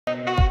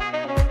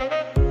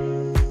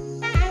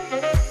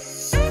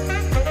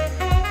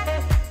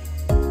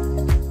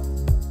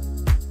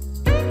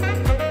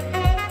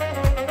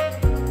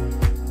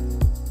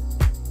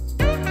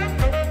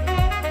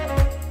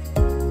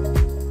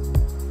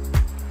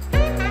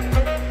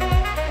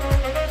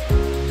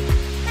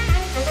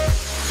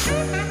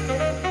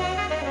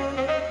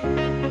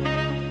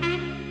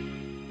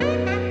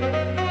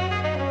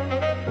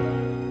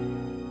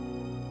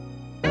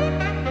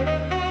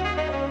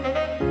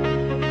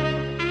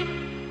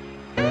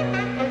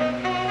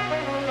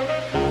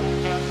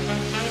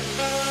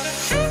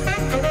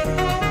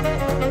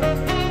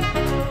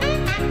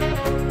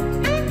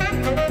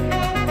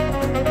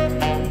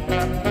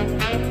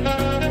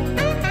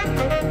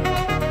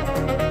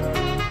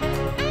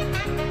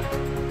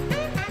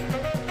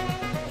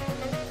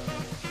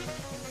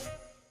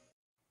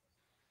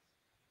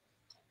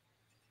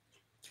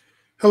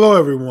Hello,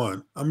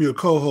 everyone. I'm your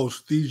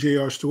co-host,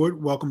 DJ Stewart.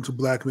 Welcome to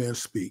Black Man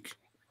Speak.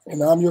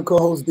 And I'm your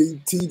co-host, the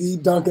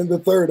TD Duncan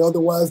III,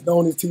 otherwise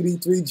known as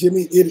TD3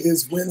 Jimmy. It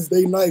is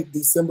Wednesday night,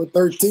 December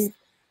 13th,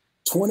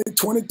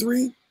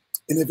 2023.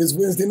 And if it's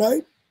Wednesday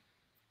night,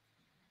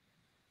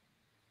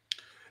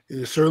 it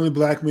is certainly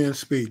Black Man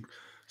Speak.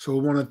 So we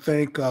want to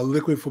thank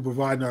Liquid for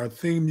providing our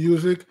theme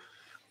music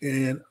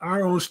and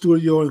our own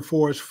studio in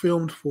Forest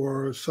Filmed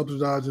for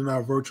subsidizing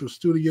our virtual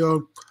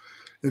studio.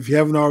 If you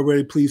haven't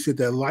already, please hit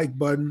that like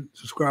button,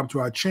 subscribe to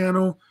our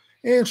channel,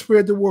 and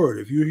spread the word.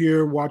 If you're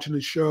here watching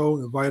the show,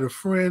 invite a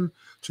friend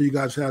so you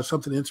guys have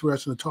something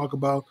interesting to talk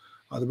about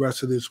the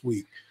rest of this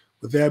week.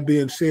 With that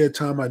being said,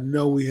 Tom, I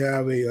know we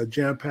have a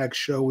jam-packed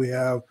show. We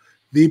have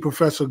the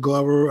Professor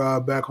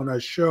Glover back on our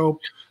show.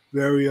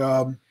 Very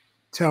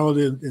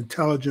talented,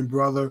 intelligent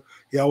brother.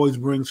 He always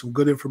brings some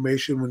good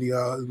information when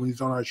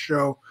he's on our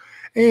show.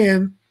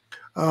 And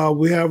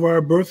we have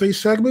our birthday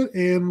segment,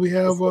 and we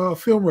have a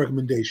film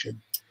recommendation.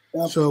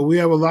 So we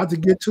have a lot to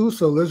get to,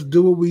 so let's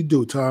do what we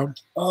do, Tom.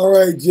 All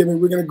right, Jimmy,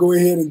 we're going to go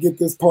ahead and get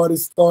this party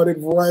started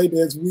right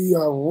as we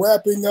are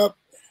wrapping up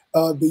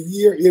the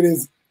year. It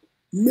is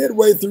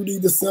midway through the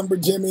December,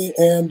 Jimmy,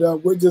 and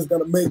we're just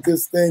going to make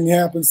this thing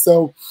happen.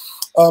 So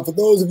for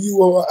those of you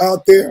who are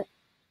out there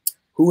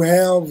who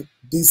have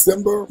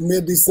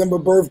mid-December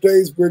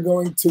birthdays, we're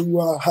going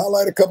to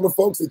highlight a couple of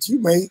folks that you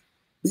may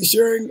be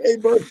sharing a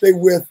birthday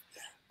with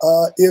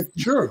if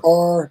you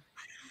are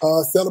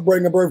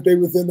celebrating a birthday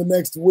within the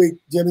next week,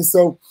 Jimmy.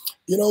 So,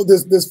 you know,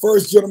 this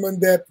first gentleman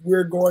that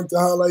we're going to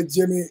highlight,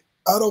 Jimmy,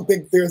 I don't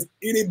think there's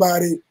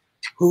anybody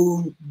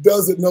who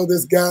doesn't know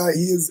this guy.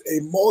 He is a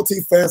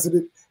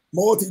multifaceted,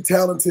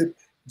 multi-talented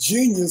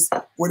genius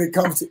when it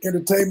comes to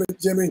entertainment,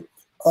 Jimmy.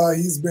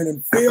 He's been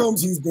in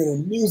films. He's been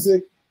in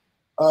music.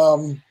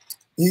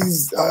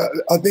 He's,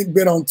 I think,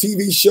 been on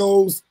TV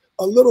shows,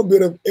 a little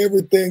bit of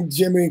everything,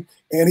 Jimmy.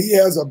 And he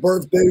has a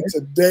birthday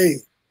today.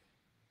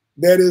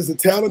 That is the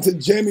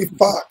talented Jamie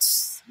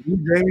Foxx.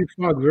 Jamie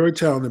Foxx, very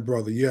talented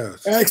brother,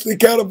 yes. Actually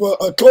kind of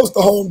a close to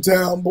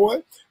hometown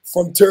boy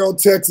from Terrell,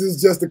 Texas,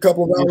 just a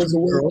couple of hours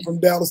away from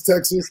Dallas,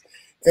 Texas.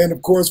 And,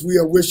 of course, we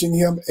are wishing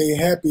him a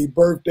happy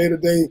birthday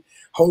today.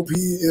 Hope he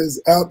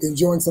is out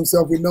enjoying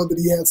himself. We know that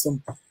he had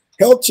some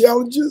health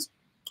challenges.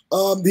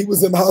 He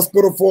was in the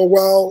hospital for a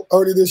while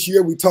early this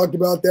year. We talked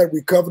about that.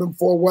 We covered him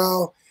for a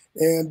while.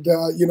 And,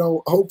 you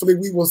know, hopefully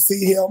we will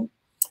see him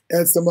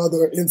in some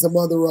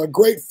other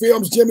great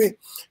films, Jimmy.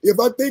 If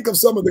I think of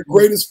some of the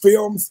greatest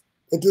films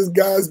that this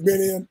guy's been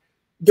in,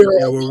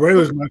 Ray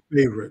was my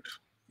favorite.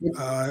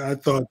 I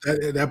thought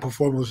that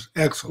performance was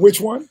excellent.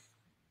 Which one?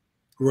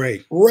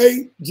 Ray.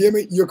 Ray,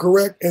 Jimmy, you're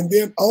correct. And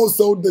then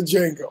also the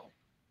Django.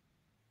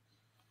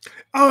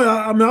 Oh,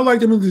 I mean, I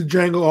liked him in the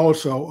Django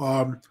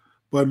also.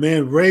 But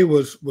man, Ray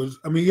was.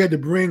 I mean, he had to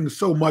bring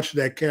so much of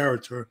that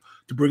character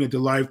to bring it to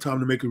lifetime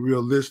to make it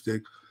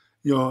realistic.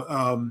 You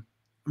know.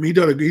 I mean,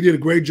 he did a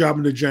great job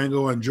in the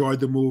Django. I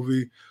enjoyed the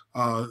movie,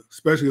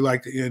 especially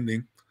like the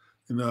ending.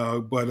 And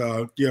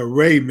yeah,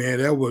 Ray, man,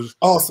 that was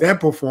awesome.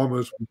 That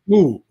performance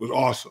was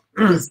awesome.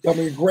 I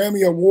mean,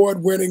 Grammy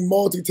Award-winning,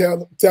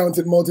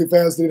 multi-talented,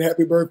 multifaceted.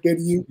 Happy birthday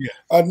to you!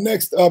 Yeah.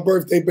 Next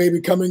birthday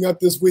baby coming up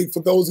this week.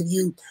 For those of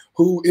you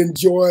who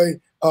enjoy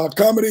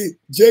comedy,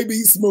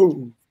 JB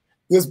Smoove.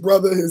 This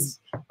brother has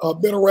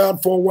been around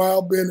for a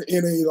while, been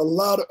in a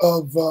lot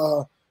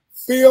of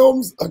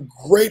films. A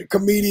great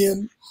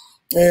comedian.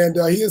 And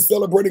he is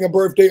celebrating a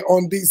birthday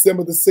on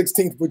December the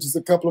 16th, which is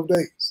a couple of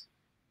days.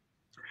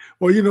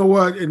 Well, you know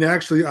what? And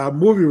actually, our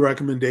movie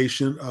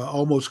recommendation,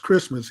 Almost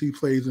Christmas, he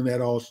plays in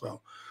that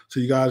also. So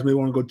you guys may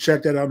want to go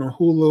check that out on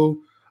Hulu.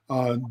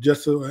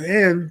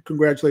 And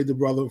congratulate the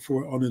brother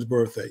on his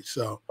birthday.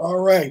 So, all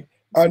right.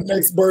 Our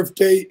next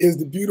birthday is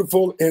the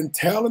beautiful and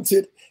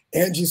talented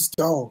Angie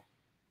Stone.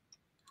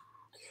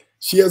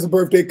 She has a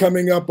birthday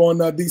coming up on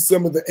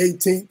December the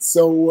 18th,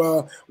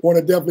 so want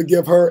to definitely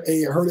give her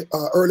a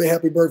early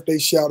happy birthday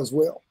shout as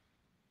well.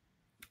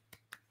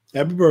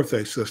 Happy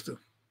birthday, sister.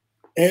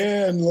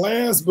 And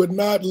last but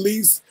not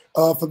least,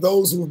 for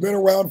those who've been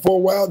around for a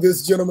while,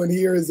 this gentleman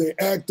here is an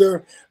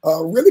actor,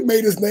 really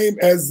made his name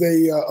as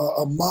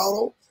a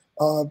model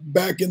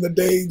back in the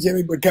day,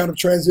 Jimmy, but kind of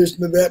transitioned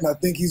to that, and I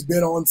think he's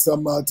been on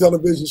some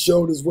television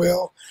shows as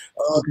well.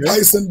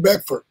 Tyson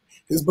Beckford.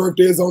 His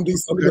birthday is on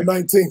December the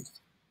 19th.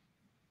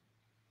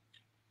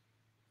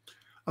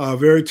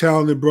 Very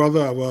talented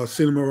brother. I've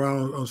seen him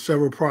around on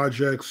several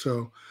projects.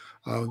 So,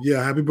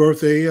 yeah, happy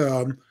birthday.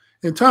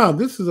 And Tom,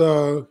 this is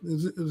a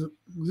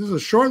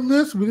short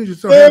list. We're gonna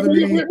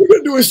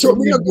do a short.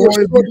 We're gonna do a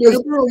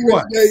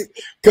short list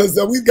because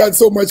we've got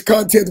so much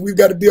content we've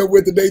got to deal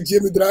with today,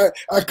 Jimmy. That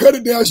I cut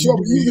it down short.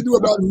 We usually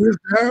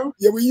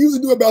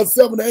do about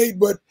 7 to 8,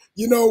 but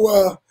you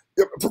know,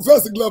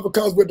 Professor Glover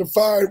comes with the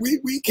fire.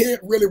 We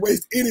can't really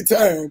waste any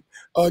time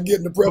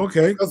getting the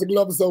Professor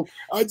Glover. So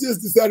I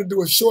just decided to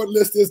do a short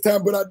list this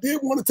time, but I did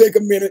want to take a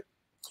minute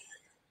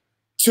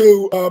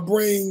to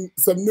bring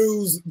some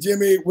news,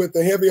 Jimmy, with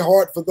a heavy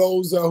heart for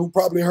those who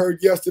probably heard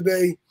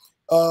yesterday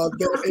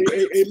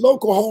that a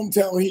local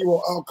hometown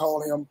hero, I'll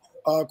call him,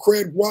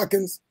 Craig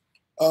Watkins,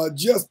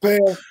 just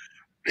passed.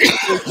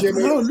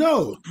 Jimmy. Oh,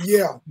 no.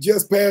 Yeah,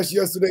 just passed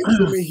yesterday.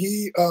 Jimmy,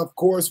 he, of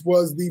course,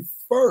 was the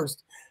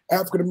first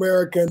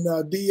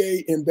African-American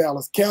DA in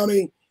Dallas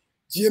County.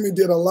 Jimmy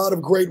did a lot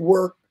of great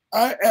work.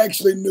 I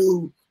actually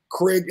knew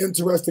Craig,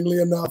 interestingly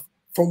enough,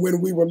 from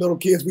when we were little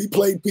kids. We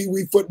played Pee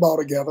Wee football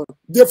together,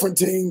 different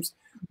teams,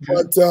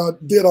 but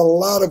did a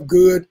lot of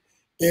good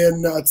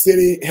in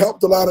city,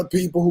 helped a lot of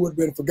people who had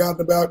been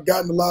forgotten about,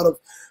 gotten a lot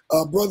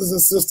of brothers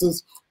and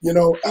sisters, you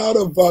know, out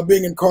of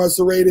being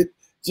incarcerated.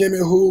 Jimmy,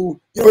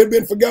 who, you know, had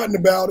been forgotten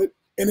about it,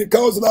 and it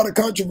caused a lot of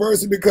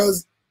controversy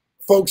because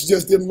folks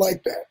just didn't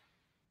like that.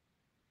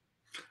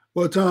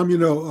 Well, Tom, you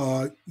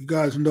know, you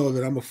guys know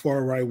that I'm a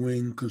far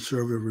right-wing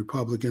conservative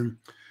Republican,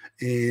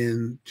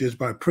 and just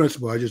by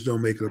principle, I just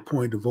don't make it a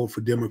point to vote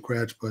for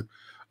Democrats.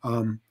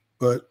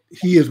 But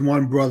he is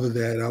one brother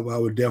that I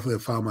would definitely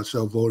have found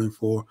myself voting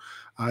for.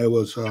 I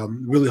was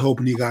really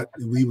hoping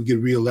we would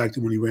get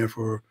reelected when he ran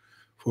for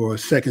a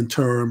second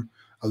term.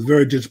 I was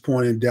very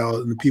disappointed in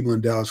Dallas and the people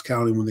in Dallas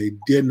County when they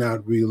did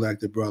not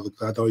reelect the brother,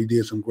 because I thought he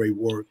did some great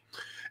work,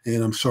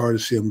 and I'm sorry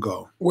to see him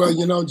go. Well,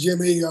 you know,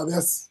 Jimmy,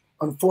 that's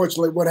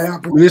unfortunately what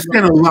happened. It's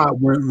been a lot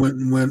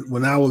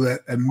when I will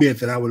admit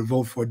that I would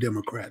vote for a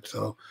Democrat.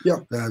 So yeah,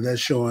 that's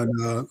showing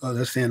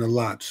that's saying a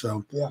lot.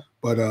 So yeah,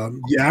 but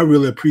yeah, I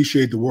really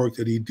appreciate the work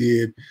that he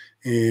did,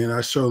 and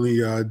I certainly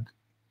you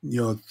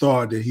know,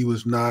 thought that he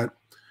was not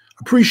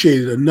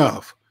appreciated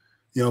enough,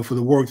 you know, for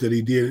the work that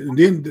he did. And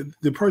then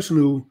the person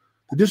who,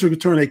 the district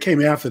attorney that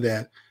came after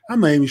that,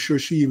 I'm not even sure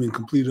she even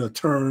completed a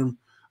term,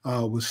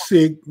 was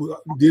sick,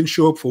 didn't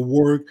show up for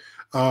work.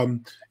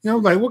 You know,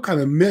 like, what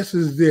kind of mess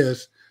is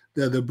this,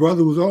 that the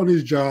brother was on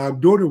his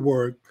job, doing the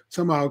work,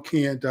 somehow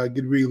can't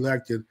get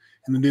reelected,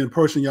 and then the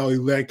person y'all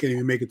elect can't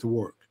even make it to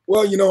work?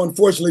 Well, you know,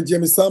 unfortunately,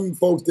 Jimmy, some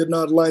folks did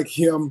not like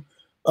him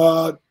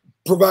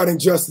providing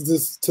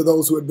justice to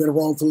those who had been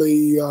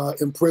wrongfully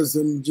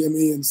imprisoned,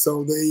 Jimmy, and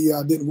so they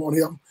didn't want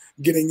him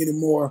getting any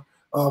more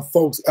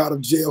folks out of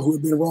jail who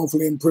have been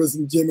wrongfully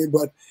imprisoned, Jimmy.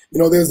 But, you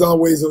know, there's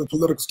always a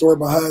political story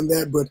behind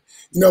that. But,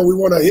 you know, we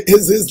want to,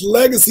 his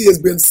legacy has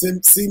been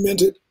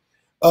cemented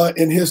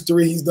in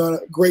history. He's done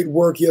great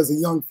work. He has a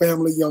young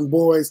family, young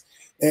boys,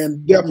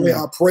 and definitely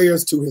our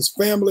prayers to his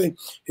family,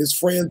 his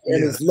friends,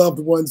 and his loved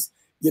ones,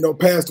 you know,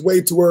 passed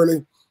way too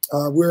early.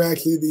 We're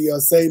actually the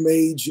same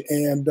age,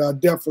 and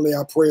definitely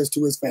our prayers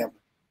to his family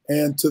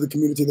and to the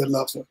community that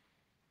loves him.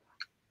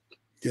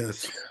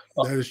 Yes.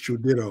 That is true,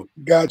 ditto.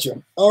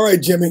 Gotcha. All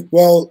right, Jimmy.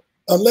 Well,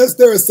 unless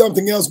there is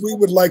something else, we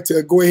would like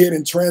to go ahead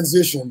and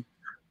transition.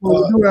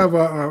 Well, we do have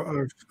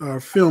our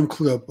film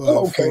clip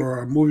for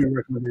our movie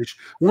recommendation.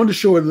 I wanted to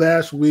show it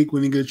last week.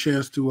 We didn't get a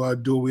chance to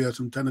do it. We had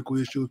some technical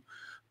issues.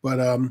 But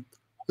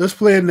let's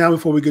play it now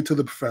before we get to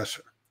the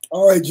professor.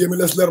 All right, Jimmy,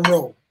 let's let him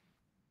roll.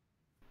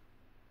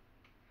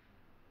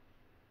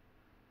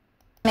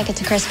 Make it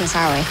to Christmas,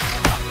 are we?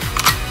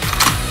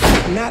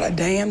 Not a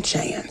damn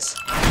chance.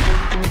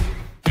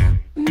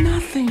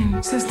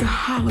 Nothing says the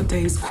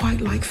holidays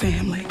quite like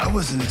family. I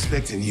wasn't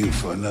expecting you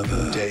for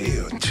another day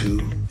or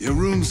two. Your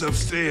room's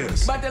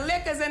upstairs. But the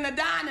liquor's in the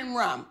dining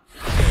room.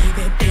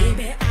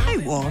 Hey,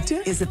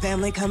 Walter, is the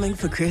family coming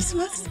for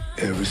Christmas?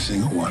 Every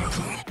single one of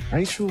them.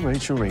 Rachel.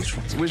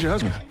 Where's your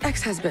husband?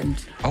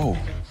 Ex-husband. Oh.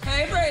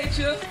 Hey,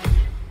 Rachel.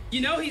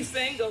 You know he's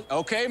single.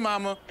 Okay,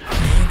 Mama.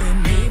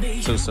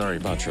 So sorry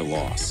about your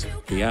loss.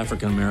 The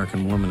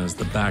African-American woman is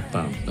the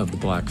backbone of the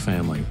black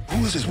family.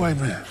 Who is this white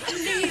man?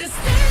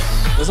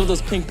 What's with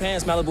those pink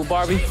pants, Malibu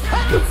Barbie?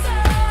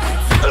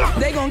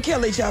 They gonna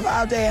kill each other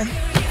out there.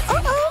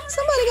 Uh-oh,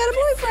 somebody got a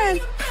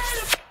boyfriend.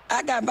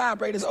 I got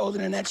vibrators older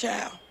than that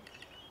child.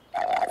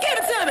 Give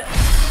it to me.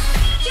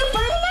 You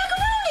burned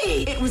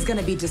macaroni. It was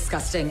gonna be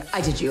disgusting.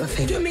 I did you a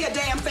favor. Do me a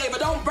damn favor.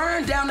 Don't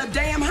burn down the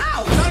damn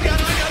house.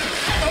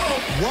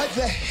 What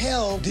the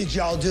hell did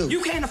y'all do?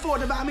 You can't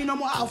afford to buy me no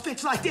more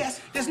outfits like this.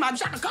 This is my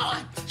Chaka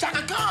Khan.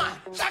 Chaka Khan.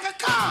 Chaka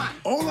Khan.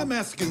 All I'm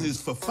asking is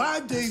for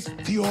 5 days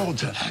for you all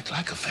to act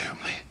like a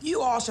family.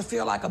 You all should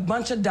feel like a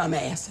bunch of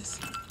dumbasses.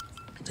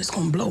 Just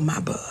gonna blow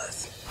my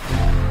buzz.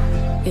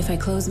 If I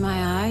close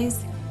my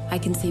eyes, I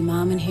can see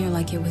Mom in here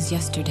like it was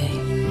yesterday.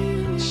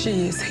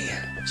 She is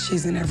here.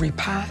 She's in every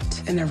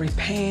pot, in every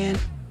pan.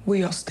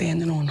 We are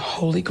standing on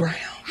holy ground.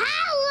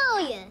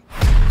 Hallelujah!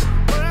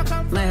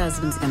 My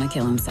husband's gonna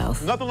kill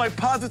himself. Nothing like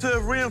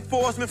positive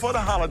reinforcement for the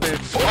holidays.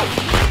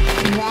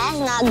 That's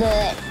not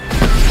good.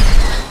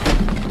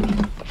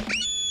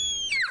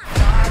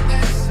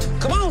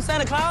 Come on,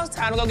 Santa Claus.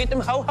 Time to go get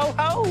them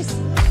ho-ho-hos.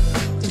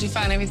 Did you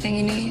find everything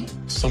you need?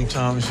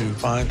 Sometimes you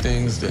find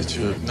things that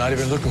you're not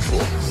even looking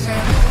for.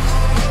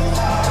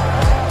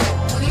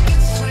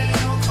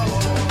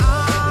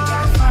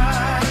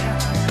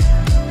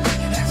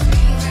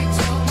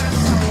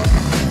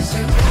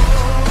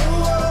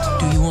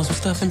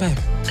 Stuffing, baby.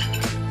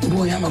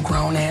 Boy, I'm a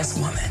grown-ass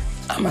woman.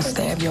 I'ma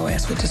stab your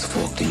ass with this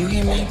fork. Do you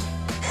hear me?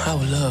 I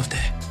would love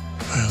that.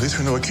 Well, at least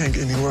we know it can't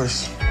get any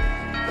worse.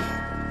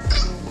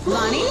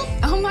 Lonnie?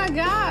 Oh, my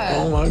God.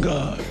 Oh, my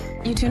God.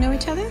 You two know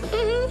each other?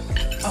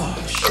 Mm-hmm.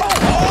 Oh, shit.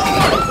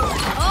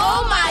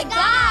 Oh my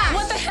God!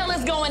 What the hell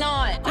is going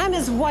on? I'm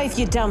his wife,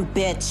 you dumb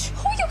bitch.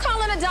 Who you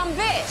calling a dumb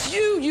bitch?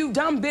 You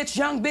dumb bitch,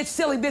 young bitch,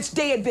 silly bitch,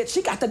 dead bitch.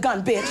 She got the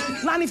gun,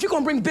 bitch. Lonnie, if you're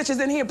gonna bring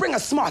bitches in here, bring a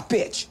smart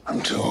bitch. I'm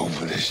too old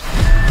for this.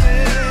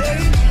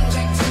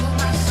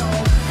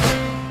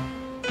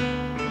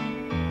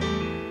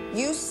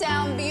 You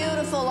sound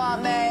beautiful,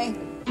 Aunt May.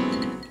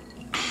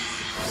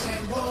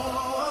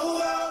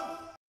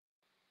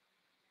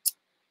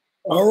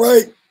 All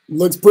right.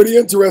 Looks pretty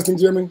interesting,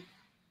 Jimmy.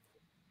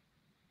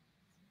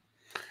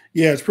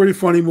 Yeah, it's a pretty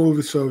funny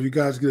movie. So if you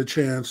guys get a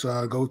chance,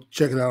 go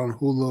check it out on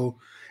Hulu.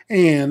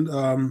 And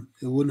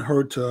it wouldn't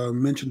hurt to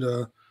mention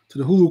to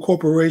the Hulu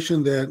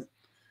Corporation that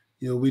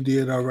we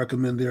did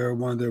recommend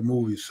one of their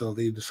movies. So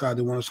they decided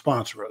they want to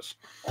sponsor us.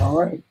 All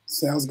right,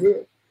 sounds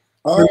good.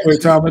 All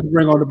right, Tom, let's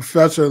bring on the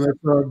professor and let's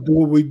do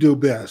what we do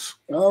best.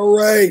 All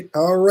right.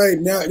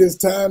 Now it is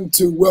time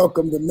to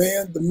welcome the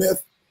man, the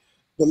myth,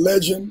 the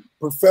legend,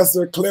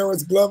 Professor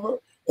Clarence Glover,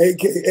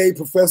 aka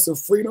Professor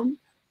Freedom,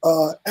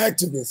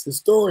 activist,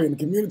 historian,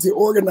 community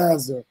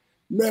organizer,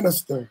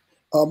 minister,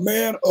 a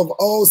man of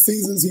all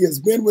seasons. He has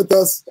been with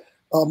us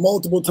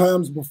multiple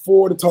times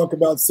before to talk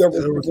about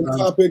several different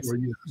topics.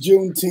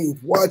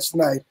 Juneteenth, Watch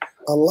Night,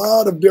 a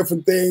lot of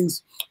different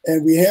things.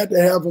 And we had to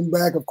have him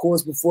back, of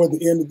course, before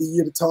the end of the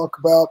year to talk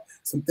about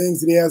some things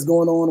that he has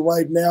going on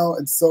right now.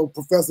 And so,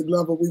 Professor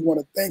Glover, we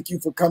want to thank you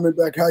for coming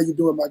back. How you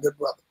doing, my good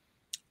brother?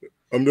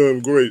 I'm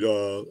doing great,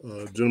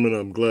 gentlemen.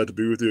 I'm glad to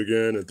be with you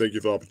again, and thank you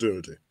for the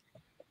opportunity.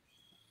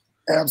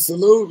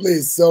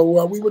 Absolutely.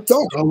 So we were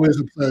talking. Always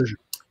a pleasure.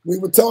 We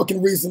were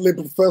talking recently,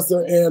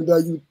 Professor, and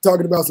you were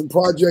talking about some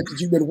projects that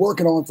you've been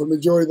working on for the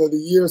majority of the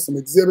year, some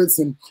exhibits,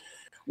 and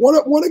want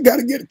to got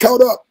to get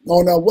caught up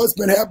on what's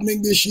been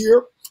happening this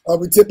year.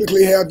 We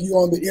typically have you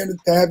on the end,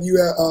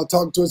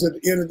 talk to us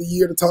at the end of the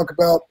year to talk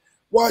about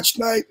Watch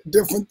Night,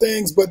 different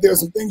things, but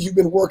there's some things you've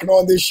been working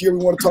on this year.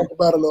 We want to talk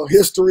about a little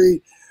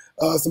history,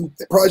 some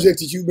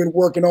projects that you've been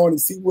working on,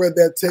 and see where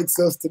that takes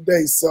us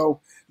today. So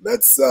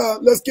let's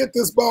get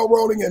this ball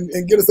rolling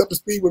and get us up to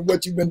speed with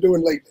what you've been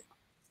doing lately.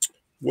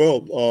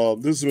 Well,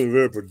 this has been a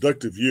very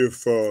productive year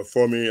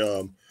for me.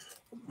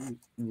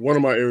 One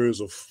of my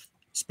areas of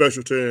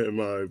specialty, and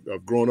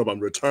I've grown up, I'm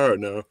retired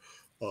now,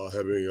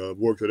 having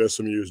worked at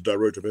SMU as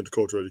Director of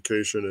Intercultural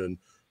Education and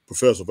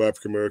Professor of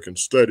African American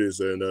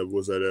Studies, and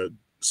was at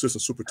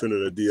Assistant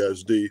Superintendent at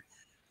DSD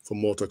for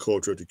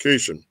Multicultural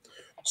Education.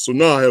 So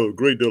now I have a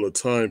great deal of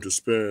time to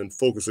spend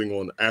focusing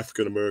on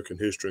African American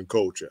history and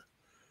culture.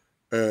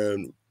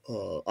 And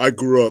I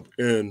grew up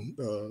in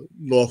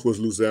Northwest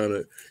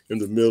Louisiana in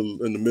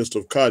the midst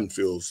of cotton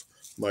fields.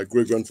 My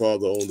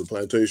great-grandfather owned the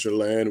plantation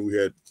land, and we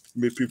had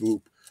people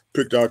who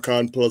picked our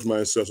cotton, plus my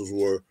ancestors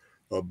were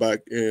back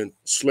in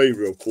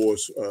slavery, of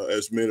course,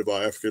 as many of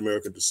our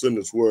African-American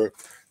descendants were.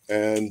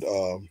 And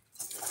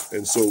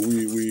so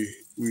we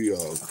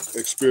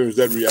experienced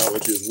that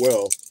reality as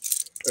well.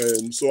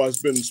 And so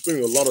I've been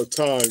spending a lot of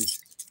time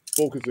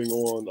focusing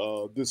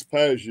on this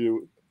past year.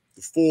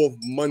 The fourth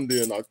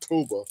Monday in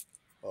October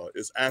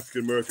is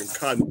African American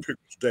Cotton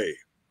Pickers Day.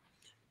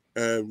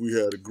 And we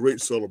had a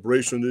great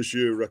celebration this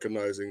year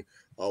recognizing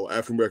our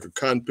African American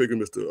cotton picker,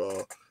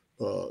 Mr.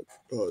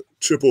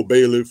 Chippo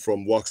Bailey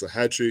from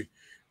Waxahachie,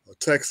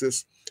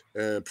 Texas.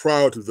 And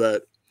prior to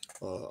that,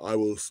 I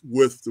was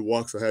with the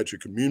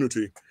Waxahachie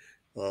community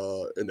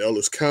in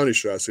Ellis County,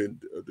 should I say,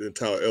 the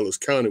entire Ellis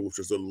County, which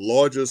is the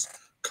largest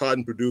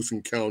cotton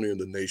producing county in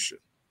the nation.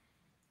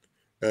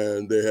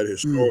 And they had a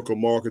historical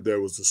market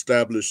that was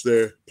established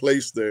there,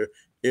 placed there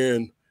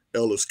in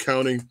Ellis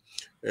County.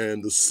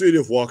 And the city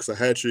of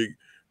Waxahachie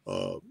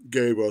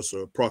gave us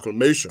a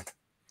proclamation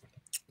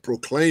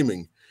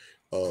proclaiming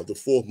the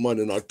fourth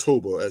Monday in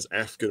October as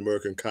African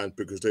American Cotton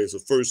Pickers Day. It's the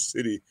first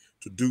city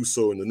to do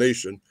so in the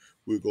nation.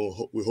 We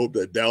hope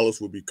that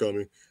Dallas will be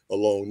coming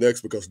along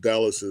next, because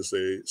Dallas is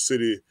a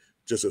city,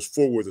 just as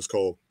Fort Worth is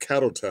called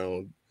Cattle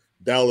Town.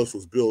 Dallas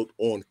was built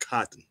on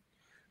cotton.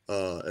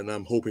 And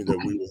I'm hoping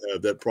that we will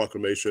have that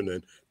proclamation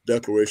and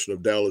declaration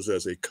of Dallas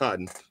as a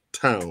cotton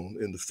town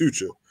in the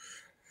future.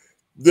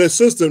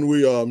 Since then,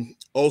 we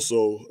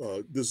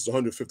also, this is the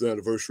 150th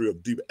anniversary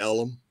of Deep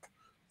Ellum,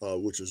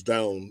 which is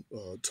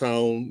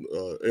downtown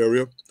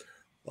area,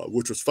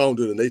 which was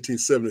founded in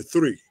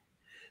 1873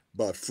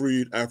 by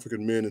freed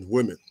African men and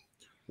women.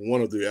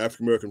 One of the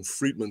African-American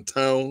freedmen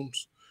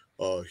towns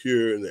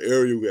here in the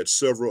area. We had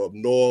several up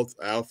north,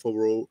 Alpha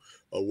Road,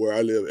 where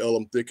I live,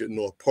 Elm Thicket,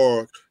 North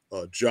Park,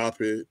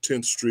 Joppy,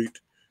 10th Street,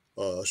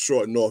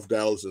 Short North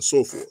Dallas, and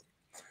so forth.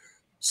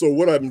 So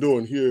what I've been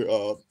doing here,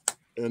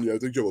 and I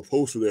think you have a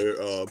poster there,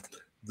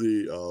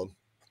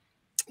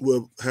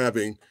 we're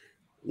having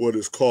what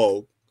is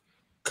called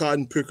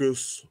Cotton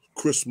Pickers,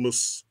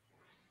 Christmas,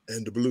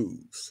 and the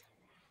Blues.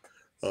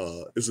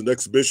 It's an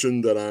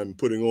exhibition that I'm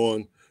putting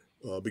on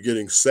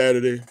beginning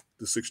Saturday,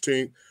 the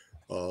 16th.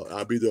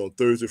 I'll be there on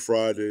Thursday,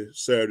 Friday,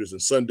 Saturdays,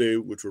 and Sunday,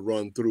 which will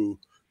run through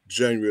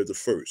January the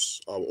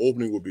 1st. Our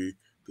opening will be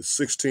the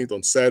 16th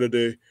on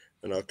Saturday,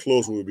 and our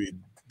closing will be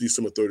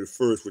December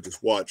 31st, which is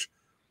Watch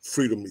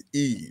Freedom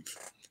Eve.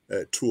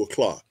 at 2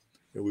 o'clock.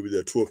 And we'll be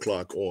there at 2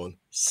 o'clock on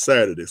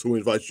Saturday. So we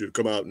invite you to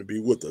come out and be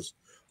with us.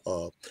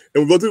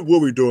 And what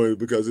we're doing,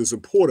 because it's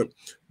important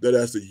that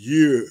as the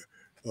year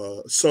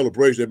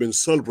celebration, they've been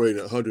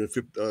celebrating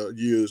 150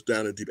 years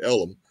down in Deep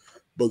Ellum,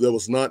 but there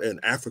was not an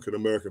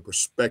African-American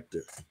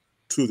perspective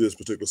to this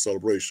particular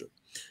celebration.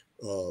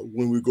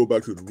 When we go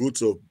back to the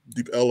roots of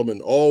Deep Ellum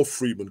and all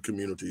freedmen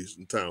communities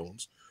and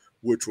towns,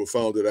 which were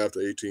founded after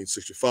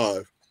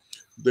 1865,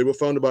 they were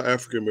founded by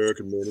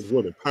African-American men and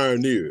women,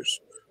 pioneers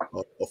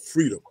of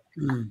freedom.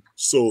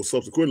 So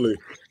subsequently,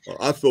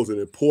 I felt it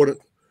important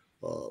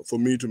for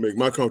me to make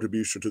my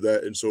contribution to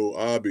that. And so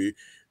I'll be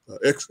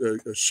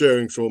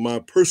sharing some of my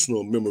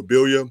personal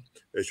memorabilia,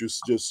 as you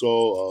just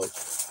saw,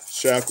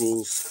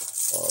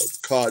 shackles,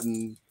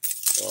 cotton,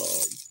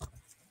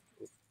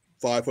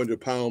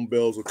 500-pound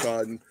bales of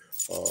cotton.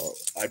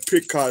 I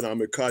pick cotton.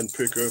 I'm a cotton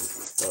picker.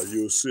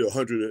 You'll see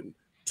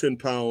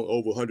 110-pound,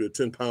 over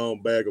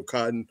 110-pound bag of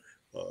cotton,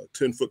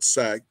 10-foot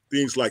sack,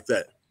 things like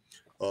that,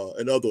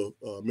 and other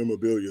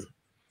memorabilia.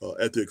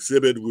 At the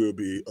exhibit, we'll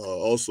be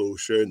also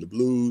sharing the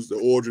blues, the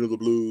origin of the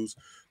blues,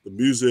 the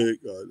music,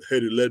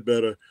 Hetty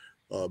Ledbetter,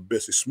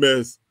 Bessie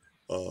Smith,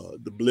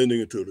 the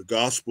blending into the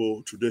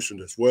gospel tradition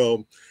as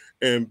well,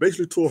 and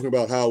basically talking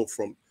about how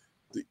from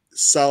the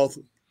South,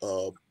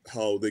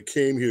 how they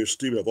came here,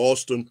 Stephen of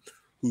Austin,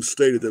 who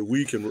stated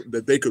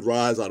that they could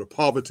rise out of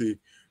poverty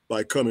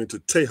by coming to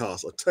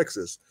Tejas or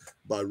Texas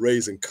by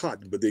raising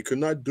cotton, but they could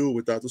not do it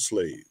without the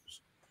slaves.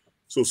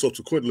 So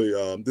subsequently,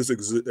 this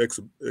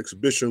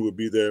exhibition will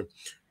be there,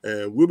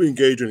 and we'll be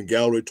engaging in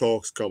gallery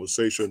talks,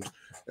 conversations,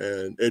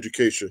 and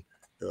education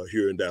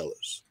here in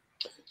Dallas.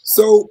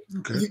 So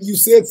you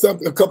said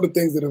a couple of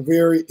things that are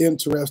very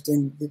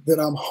interesting that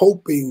I'm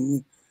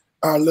hoping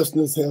our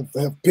listeners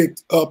have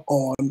picked up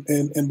on.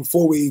 And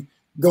before we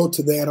go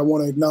to that, I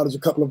want to acknowledge a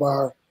couple of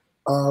our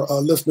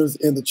listeners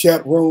in the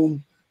chat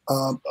room.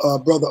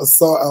 Brother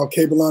Asar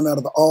Al-Kabelan out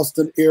of the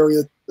Austin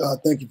area.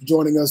 Thank you for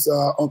joining us,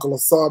 Uncle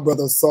Asar,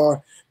 Brother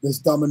Asar. Miss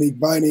Dominique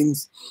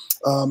Vinings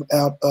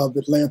out of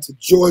Atlanta,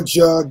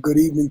 Georgia. Good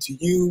evening to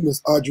you.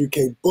 Miss Audrey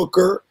K.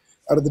 Booker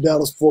out of the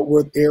Dallas-Fort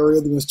Worth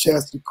area. Miss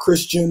Chastity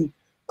Christian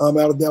out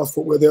of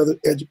Dallas-Fort Worth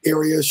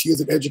area. She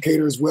is an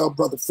educator as well.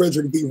 Brother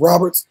Frederick B.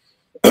 Roberts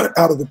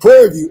out of the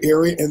Prairie View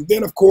area. And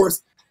then, of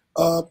course,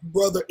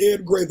 Brother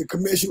Ed Gray, the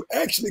commission, who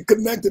actually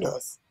connected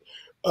us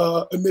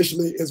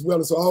initially as well.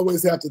 And so I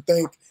always have to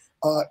thank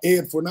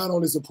Ed for not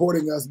only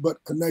supporting us,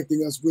 but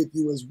connecting us with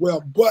you as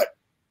well. But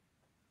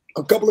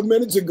a couple of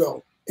minutes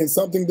ago, and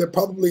something that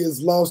probably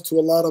is lost to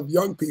a lot of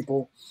young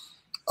people,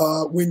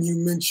 when you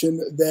mentioned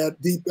that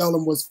Deep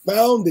Ellum was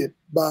founded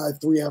by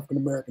 3 African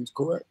Americans,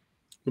 correct?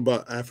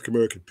 By African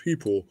American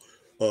people,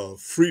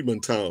 freedmen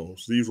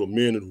towns. These were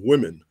men and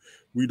women.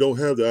 We don't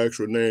have the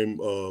actual name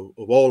of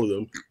all of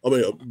them. I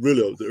mean,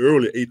 really, the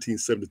early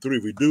 1873.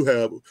 We do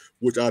have,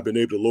 which I've been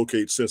able to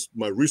locate since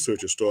my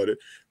research has started.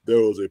 There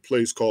was a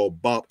place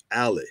called Bob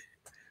Alley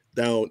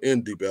down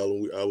in Deep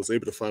Ellum. I was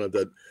able to find out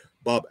that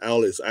Bob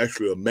Alley is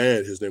actually a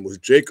man. His name was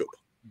Jacob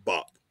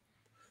Bob.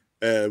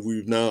 And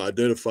we've now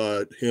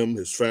identified him,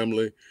 his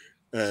family.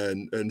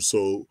 And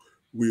so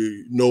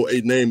we know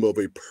a name of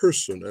a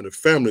person and a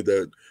family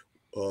that,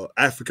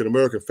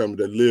 African-American family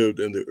that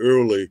lived in the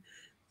early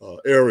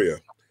area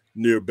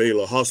near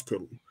Baylor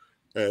Hospital.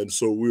 And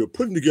so we were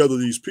putting together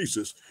these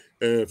pieces.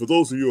 And for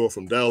those of you who are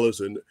from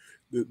Dallas, and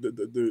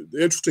the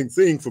interesting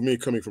thing for me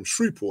coming from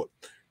Shreveport,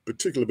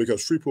 particularly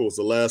because Shreveport was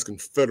the last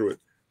Confederate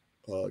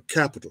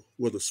capital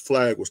where the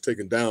flag was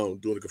taken down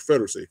during the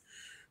Confederacy.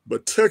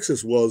 But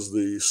Texas was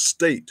the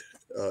state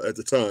at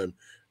the time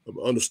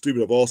under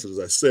Stephen of Austin, as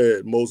I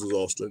said, Moses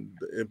Austin,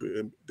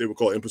 they were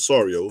called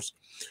impresarios,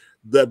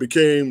 that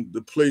became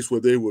the place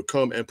where they would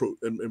come and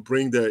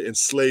bring their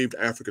enslaved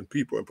African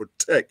people and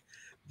protect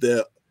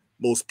their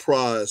most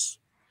prized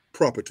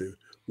property,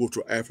 which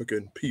were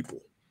African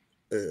people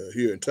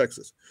here in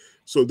Texas.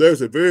 So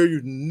there's a very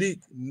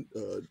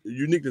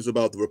uniqueness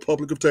about the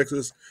Republic of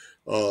Texas,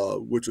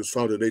 which was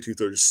founded in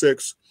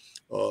 1836,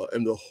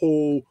 and the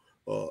whole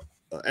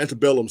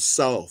antebellum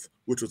South,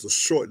 which was a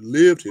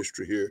short-lived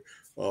history here,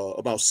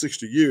 about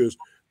 60 years,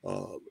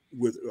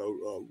 with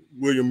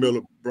William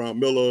Brown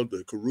Miller,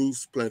 the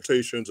Caruth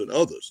plantations, and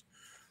others.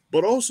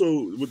 But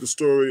also with the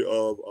story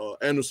of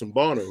Anderson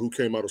Bonner, who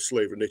came out of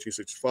slavery in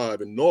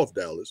 1865 in North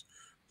Dallas,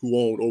 who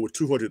owned over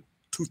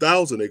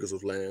 2,000 acres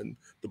of land,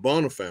 the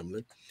Bonner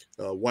family,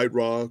 White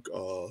Rock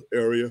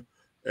area,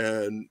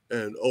 and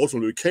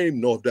ultimately became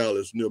North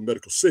Dallas near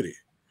Medical City.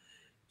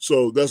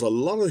 So there's a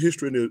lot of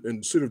history in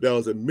the city of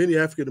Dallas that many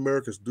African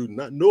Americans do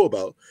not know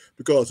about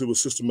because it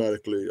was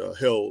systematically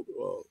held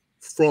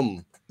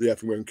from the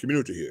African American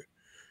community here.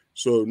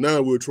 So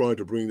now we're trying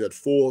to bring that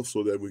forth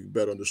so that we can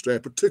better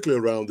understand,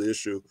 particularly around the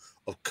issue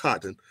of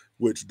cotton,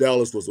 which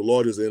Dallas was the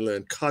largest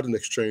inland cotton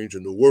exchange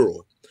in the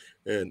world.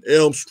 And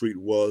Elm Street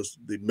was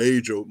the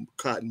major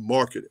cotton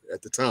market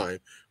at the time,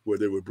 where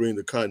they would bring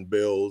the cotton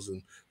bales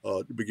and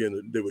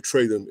they would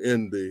trade them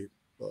in the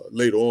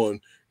later on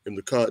in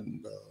the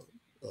cotton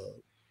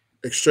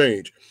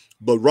exchange.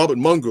 But Robert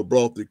Munger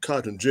brought the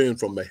cotton gin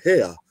from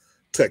Mahia,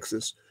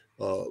 Texas.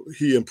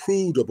 He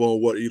improved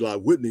upon what Eli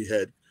Whitney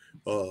had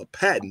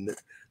patented.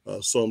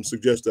 Some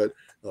suggest that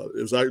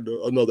it was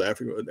another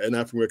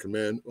African-American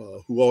man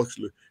who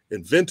actually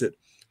invented,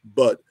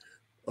 but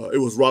it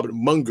was Robert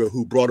Munger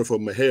who brought it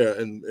from Mahia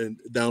and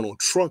down on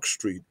Trunk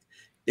Street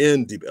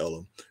in Deep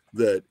Ellum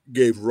that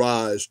gave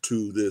rise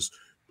to this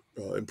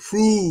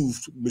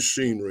improved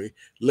machinery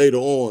later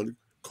on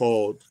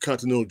called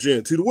Continental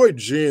Gin. See, the word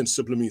gin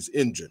simply means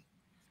engine,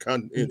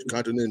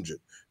 continental engine,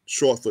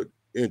 short for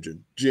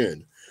engine,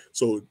 gin.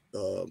 So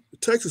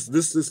Texas,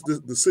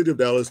 the city of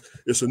Dallas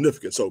is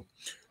significant. So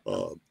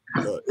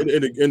and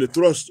it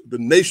thrust the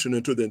nation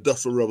into the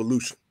Industrial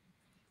Revolution.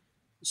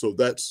 So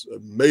that's a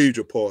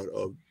major part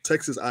of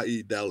Texas,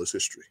 i.e. Dallas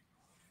history.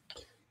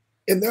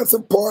 And that's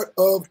a part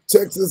of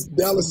Texas,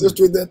 Dallas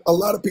history that a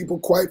lot of people,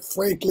 quite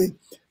frankly,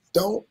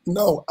 don't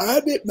know. I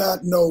did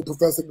not know,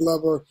 Professor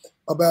Glover,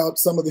 about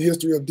some of the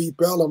history of Deep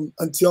Ellum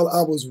until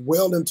I was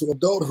well into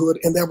adulthood.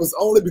 And that was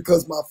only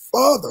because my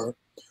father,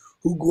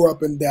 who grew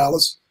up in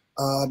Dallas,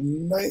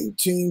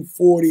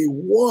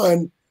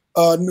 1941,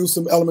 knew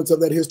some elements of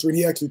that history. And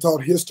he actually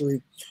taught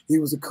history. He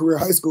was a career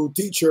high school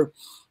teacher.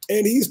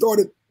 And he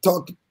started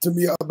talking to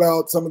me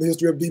about some of the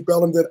history of Deep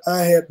Ellum that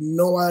I had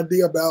no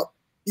idea about,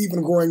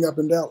 even growing up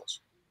in Dallas.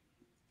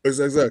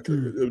 Exactly.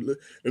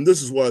 And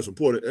this is why it's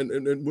important.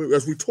 And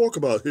as we talk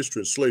about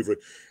history and slavery,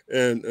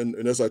 and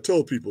as I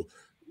tell people,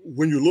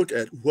 when you look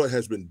at what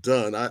has been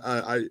done,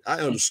 I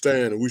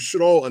understand, and we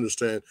should all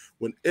understand,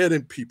 when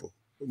adding people,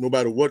 no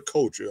matter what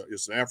culture,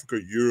 it's in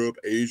Africa, Europe,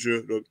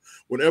 Asia,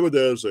 whenever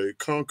there's a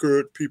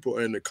conquered people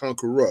and a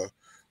conqueror,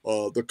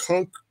 the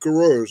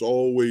conquerors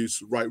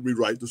always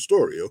rewrite the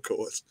story, of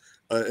course,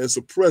 and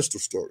suppress the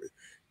story.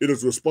 It is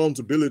the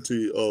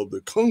responsibility of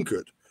the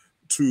conquered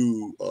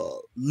to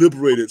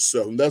liberate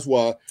itself. And that's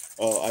why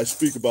I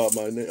speak about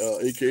my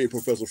AKA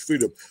Professor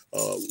Freedom.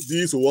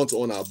 These are ones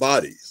on our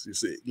bodies, you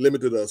see,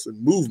 limited us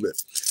in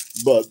movement.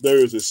 But there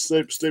is a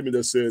statement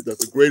that says that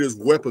the greatest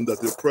weapon that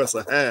the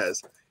oppressor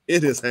has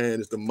in his hand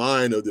is the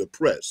mind of the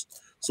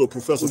oppressed. So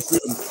Professor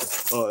Freedom,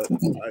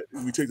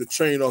 we take the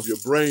chain off your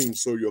brain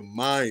so your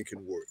mind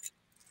can work.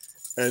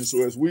 And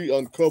so as we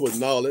uncover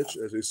knowledge,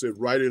 as they said,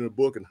 write it in a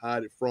book and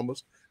hide it from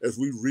us, as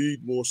we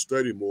read more,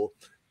 study more,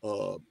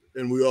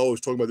 and we always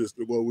talk about this,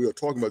 well, we are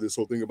talking about this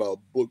whole thing about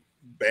book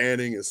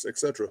banning,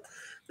 etc.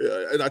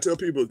 And I tell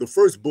people the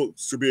first book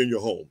should be in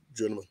your home,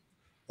 gentlemen.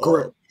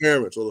 Correct.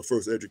 Parents are the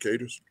first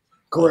educators.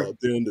 Correct.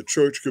 Then the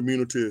church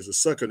community is the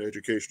second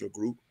educational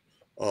group,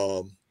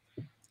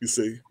 you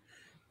see.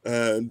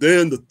 And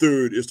then the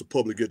third is the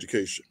public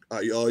education,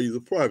 i.e.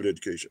 the private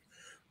education.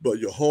 But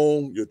your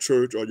home, your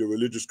church, or your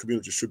religious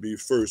community should be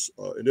first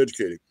in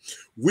educating.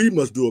 We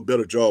must do a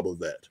better job of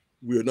that.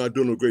 We are not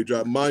doing a great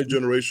job. My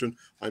generation,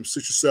 I'm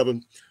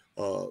 67.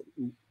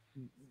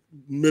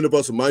 Many of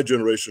us in my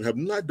generation have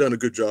not done a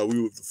good job.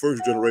 We were the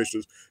first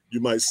generations, you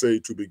might say,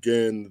 to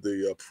begin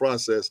the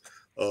process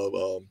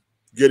of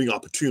getting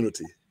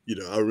opportunity. You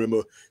know, I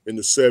remember in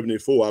the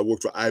 74, I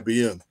worked for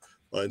IBM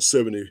in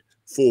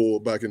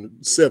 74, back in the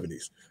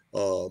 70s.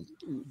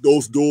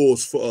 Those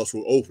doors for us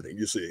were opening,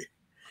 you see.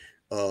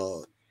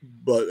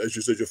 But as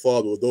you said, your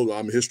father, those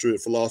I'm history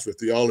and philosophy,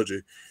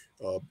 theology,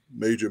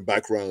 major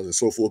backgrounds and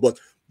so forth. But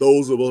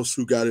those of us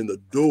who got in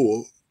the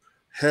door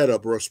had a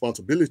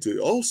responsibility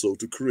also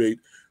to create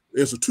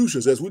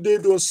institutions, as we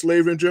did during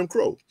slavery and Jim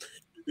Crow.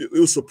 It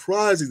was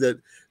surprising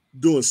that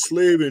during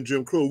slavery and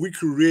Jim Crow, we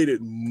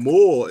created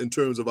more in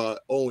terms of our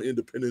own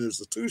independent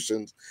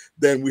institutions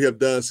than we have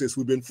done since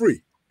we've been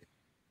free.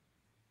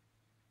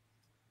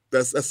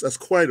 That's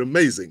quite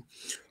amazing.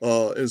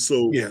 And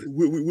so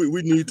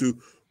we need to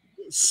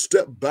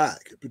step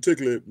back,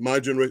 particularly my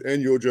generation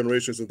and your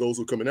generations and those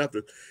who are coming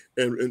after,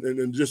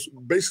 and just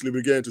basically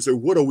began to say,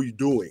 what are we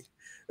doing?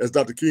 As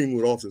Dr. King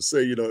would often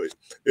say, you know,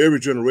 every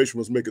generation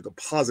must make a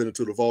deposit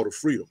into the vault of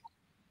freedom,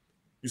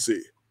 you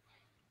see.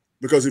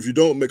 Because if you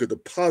don't make a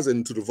deposit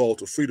into the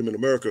vault of freedom in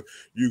America,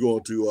 you're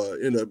going to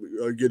end up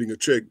getting a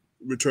check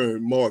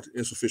return marked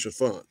insufficient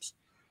funds.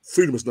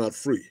 Freedom is not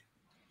free.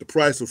 The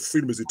price of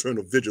freedom is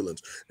eternal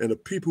vigilance. And the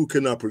people who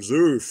cannot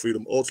preserve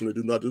freedom ultimately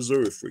do not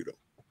deserve freedom.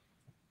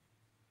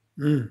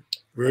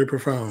 Very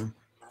profound.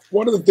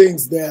 One of the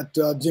things that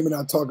Jim and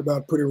I talk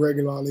about pretty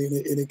regularly, and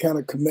it kind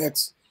of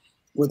connects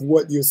with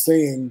what you're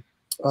saying.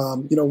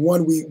 You know,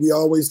 one, we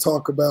always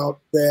talk about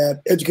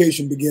that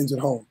education begins at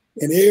home,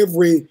 and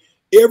every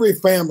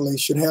family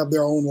should have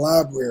their own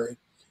library,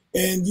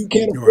 and you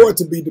can't afford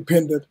to be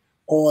dependent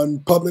on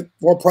public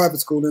or private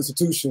school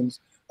institutions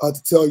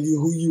to tell you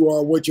who you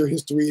are, what your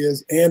history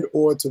is, and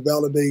or to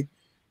validate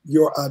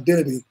your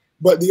identity.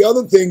 But the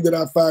other thing that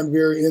I find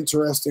very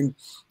interesting,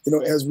 you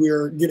know, as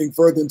we're getting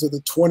further into the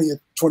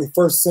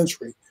 21st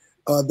century,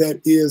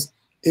 that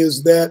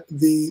is that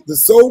the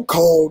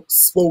so-called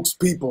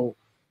spokespeople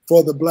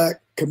for the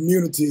Black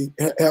community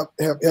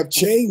have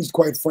changed,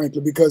 quite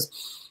frankly, because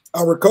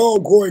I recall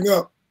growing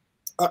up,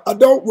 I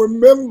don't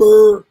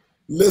remember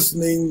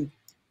listening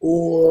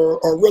or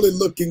are really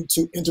looking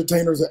to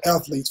entertainers or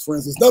athletes, for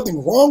instance.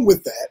 Nothing wrong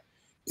with that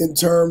in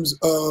terms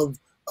of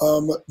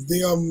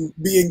them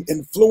being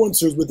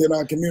influencers within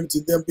our community,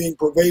 them being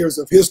purveyors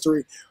of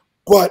history.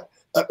 But,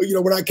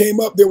 when I came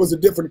up, there was a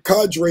different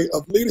cadre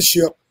of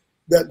leadership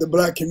that the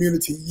Black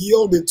community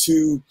yielded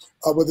to,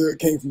 whether it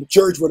came from the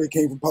church, whether it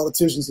came from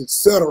politicians,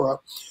 etc.,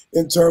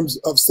 in terms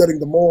of setting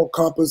the moral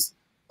compass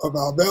of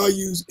our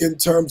values, in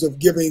terms of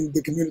giving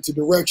the community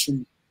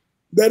direction.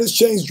 That has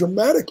changed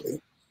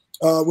dramatically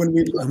when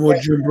we no more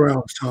Jim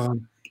Browns,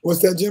 Tom.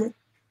 What's that, Jimmy? I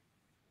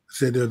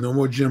said there are no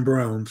more Jim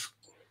Browns.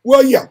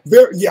 Well,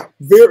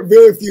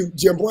 very few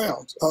Jim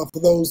Browns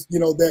for those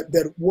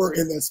that were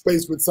in that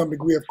space with some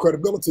degree of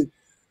credibility.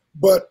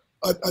 But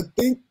I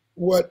think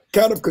what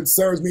kind of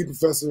concerns me,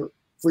 Professor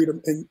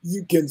Freedom, and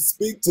you can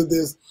speak to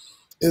this,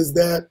 is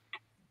that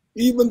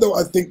even though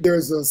I think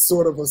there's a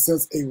sort of a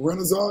sense, a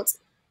renaissance,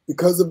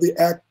 because of the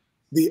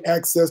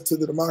access to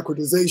the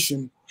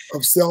democratization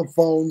of cell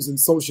phones and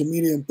social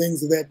media and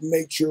things of that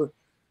nature,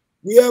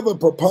 we have a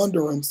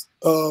preponderance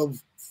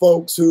of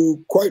folks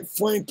who, quite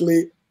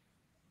frankly,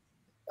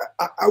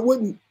 I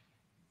wouldn't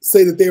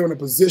say that they're in a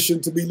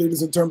position to be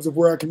leaders in terms of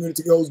where our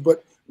community goes,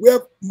 but we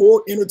have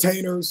more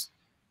entertainers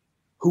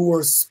who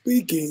are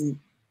speaking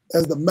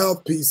as the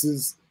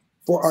mouthpieces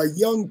for our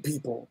young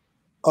people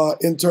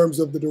in terms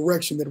of the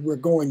direction that we're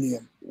going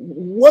in.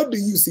 What do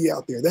you see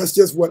out there? That's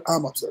just what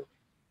I'm observing.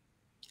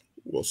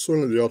 Well,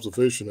 certainly the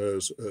observation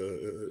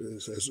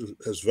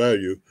has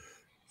value.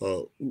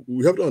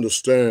 We have to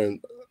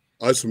understand,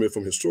 I submit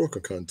from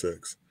historical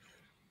context,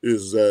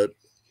 is that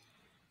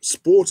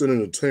sports and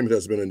entertainment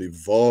has been an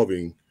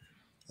evolving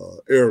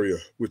area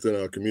within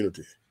our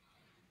community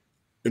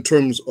in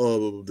terms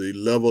of the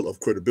level of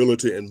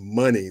credibility and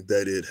money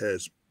that it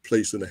has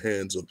placed in the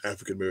hands of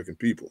African-American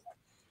people.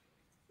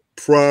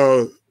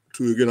 Prior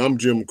to, again, I'm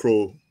Jim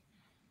Crow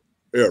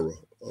era,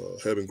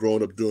 having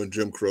grown up during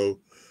Jim Crow,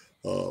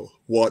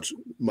 watched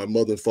my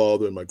mother and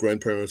father and my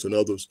grandparents and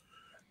others,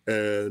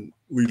 and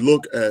we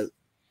look at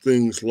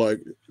things like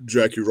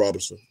Jackie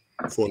Robinson,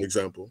 for an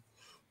example,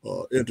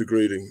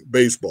 integrating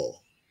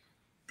baseball,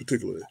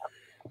 particularly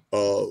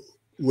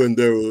when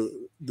there were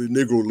the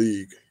Negro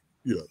League.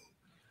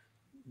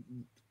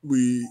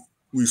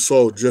 We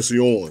saw Jesse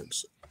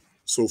Owens,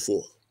 so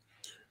forth.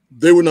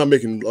 They were not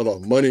making a lot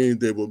of money.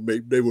 They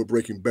were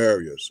breaking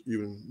barriers,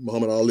 even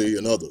Muhammad Ali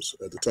and others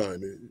at the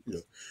time.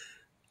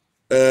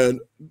 And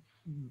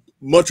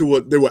much of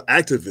what they were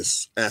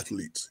activist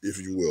athletes,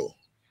 if you will.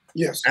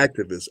 Yes.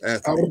 Activist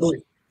athletes. I would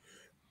agree.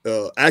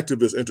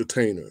 Activist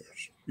entertainers,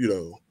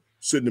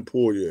 Sidney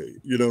Poitier,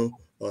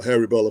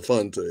 Harry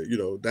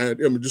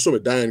Belafonte, just some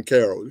of Diane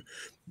Carroll.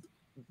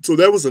 So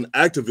there was an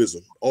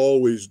activism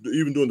always,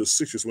 even during the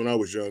 60s when I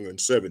was young and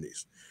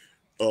 70s,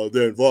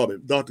 their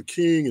involvement. Dr.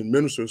 King and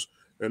ministers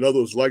and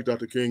others like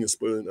Dr. King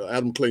and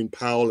Adam Clayton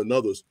Powell and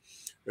others,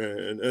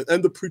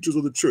 and the preachers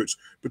of the church,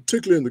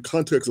 particularly in the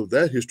context of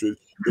that history,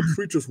 the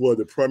preachers were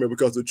the primary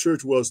because the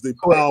church was the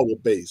power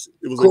base.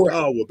 It was a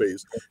power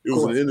base. It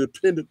was an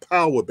independent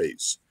power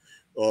base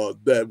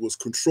that was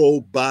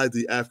controlled by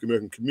the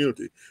African-American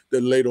community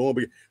that later on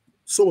became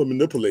somewhat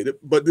manipulated.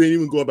 But then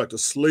even going back to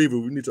slavery,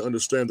 we need to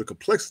understand the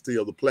complexity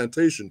of the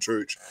plantation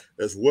church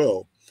as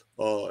well,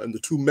 and the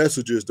two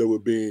messages that were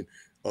being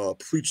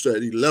preached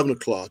at 11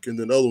 o'clock and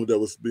then the other one that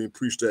was being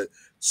preached at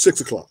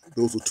 6 o'clock.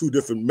 Those were two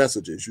different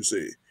messages, you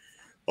see.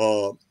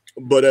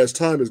 But as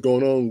time has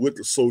gone on with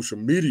the social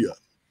media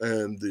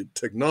and the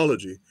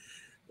technology,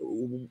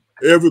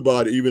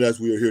 everybody, even as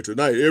we are here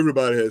tonight,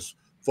 everybody has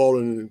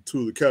fallen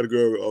into the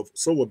category of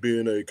somewhat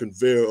being a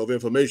conveyor of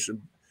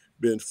information,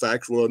 being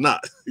factual or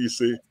not, you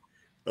see.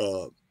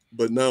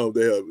 But now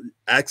they have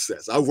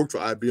access. I worked for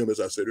IBM, as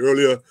I said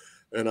earlier,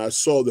 and I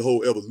saw the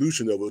whole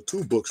evolution. There were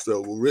two books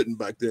that were written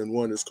back then.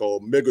 One is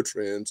called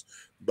Megatrends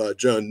by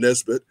John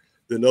Nesbitt.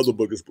 Then the other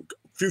book is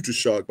Future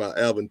Shock by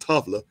Alvin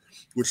Toffler,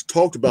 which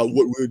talked about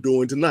what we're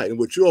doing tonight and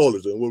what you all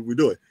are doing, what we're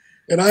doing.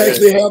 And I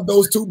actually have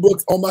those two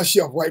books on my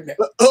shelf right now.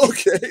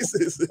 Okay.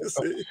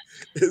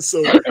 And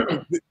so,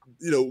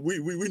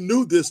 we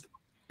knew this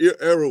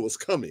era was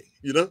coming,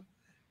 It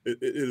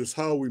is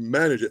how we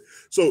manage it.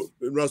 So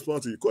in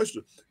response to your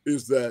question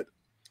is that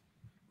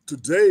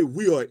today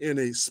we are in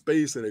a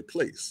space and a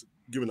place,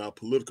 given our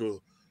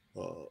political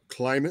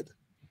climate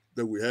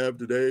that we have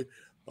today,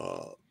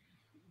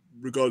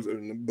 regardless,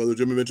 and Brother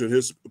Jimmy mentioned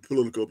his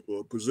political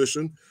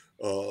position,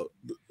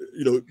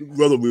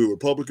 whether we were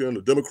Republican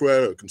or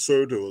Democrat or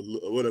conservative or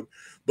whatever,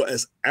 but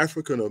as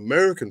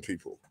African-American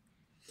people,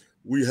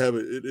 we have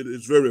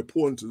it's very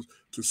important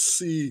to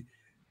see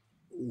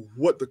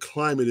what the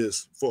climate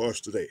is for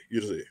us today,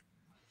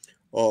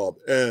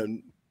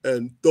 and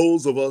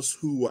those of us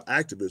who were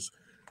activists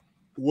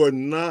were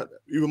not,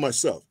 even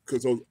myself,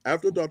 because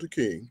after Dr.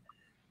 King,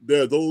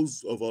 there are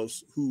those of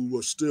us who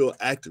were still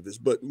activists,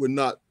 but were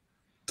not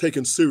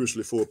taken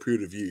seriously for a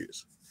period of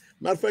years.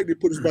 Matter of fact, they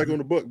put us back on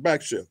the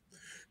back shelf.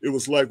 It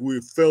was like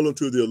we fell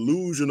into the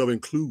illusion of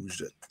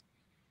inclusion.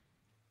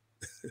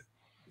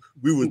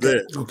 We were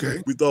there.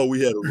 Okay. We thought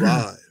we had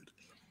arrived.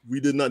 We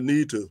did not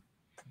need to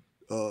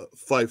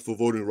fight for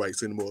voting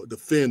rights anymore,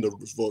 defend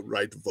the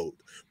right to vote.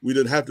 We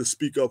didn't have to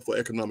speak up for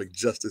economic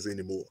justice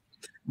anymore.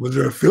 Was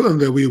there a feeling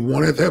that we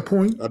won at that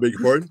point? I beg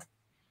your pardon?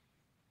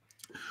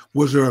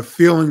 Was there a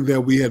feeling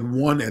that we had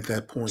won at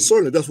that point?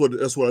 Certainly, that's what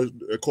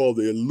I call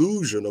the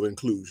illusion of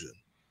inclusion.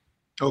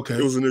 Okay,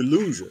 it was an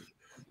illusion,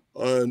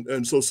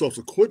 and so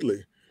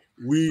subsequently,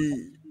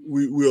 we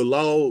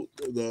allow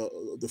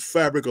the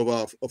fabric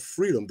of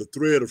freedom, the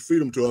thread of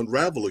freedom, to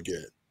unravel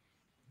again.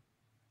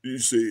 You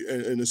see,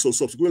 and so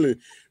subsequently,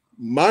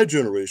 my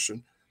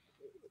generation,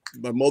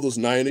 my mother's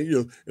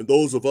 90, and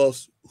those of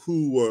us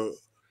who were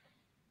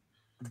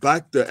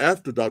back there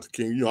after Dr.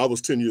 King, I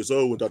was 10 years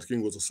old when Dr.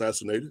 King was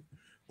assassinated.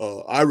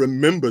 I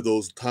remember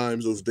those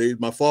times, those days.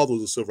 My father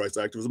was a civil rights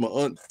activist. My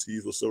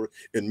aunties were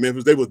in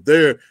Memphis. They were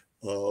there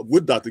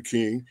with Dr.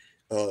 King,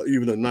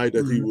 even the night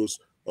that he was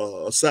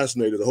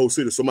assassinated, the whole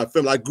city. So my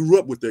family, I grew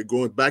up with that,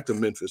 going back to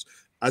Memphis.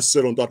 I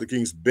sat on Dr.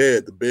 King's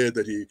bed, the bed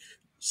that he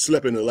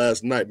slept in the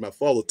last night. My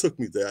father took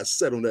me there. I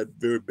sat on that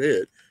very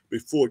bed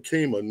before it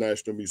came a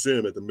national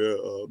museum at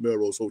the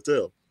Melrose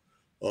Hotel.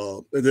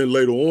 And then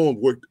later on,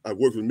 I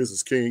worked with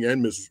Mrs. King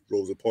and Mrs.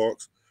 Rosa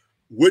Parks,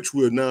 which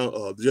we're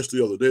now, just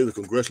the other day, the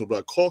Congressional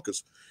Black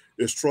Caucus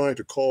is trying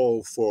to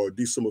call for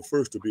December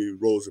 1st to be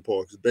Rosa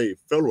Parks Day,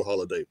 federal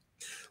holiday.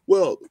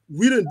 Well,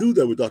 we didn't do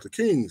that with Dr.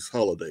 King's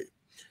holiday.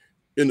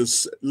 In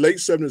the late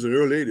 70s and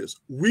early 80s,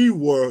 we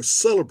were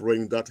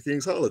celebrating Dr.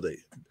 King's holiday.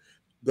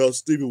 Thus,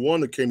 Stevie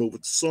Wonder came up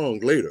with the song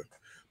later.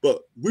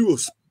 But I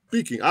was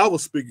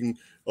speaking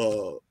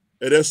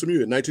at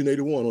SMU in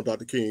 1981 on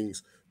Dr.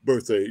 King's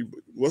birthday. It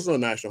wasn't a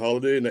national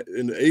holiday. In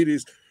the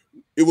 80s,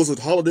 it was a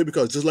holiday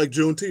because just like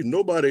Juneteenth,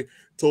 nobody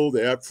told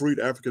the freed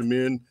African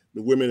men,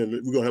 the women, and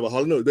we're going to have a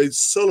holiday. No, they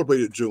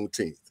celebrated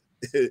Juneteenth.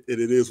 And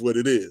it is what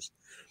it is.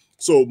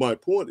 So my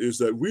point is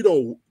that we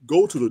don't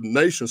go to the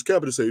nation's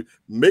capital and say,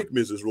 make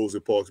Mrs. Rosa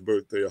Parks'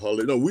 birthday a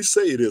holiday. No, we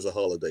say it is a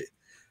holiday.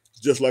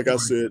 Just like I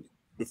said,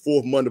 the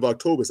 4th Monday of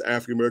October is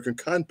African American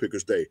Cotton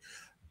Pickers Day.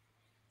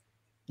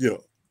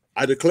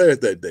 I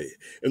declared that day.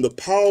 And the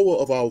power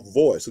of our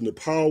voice and the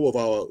power of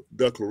our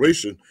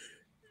declaration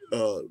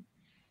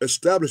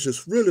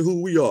establishes really who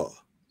we are.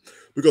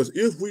 Because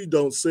if we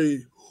don't say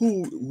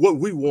what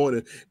we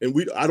want,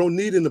 I don't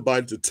need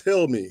anybody to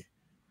tell me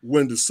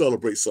when to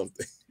celebrate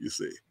something, you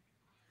see.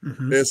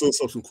 Mm-hmm. And so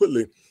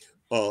subsequently,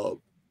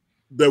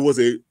 there was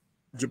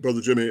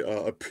Brother Jimmy,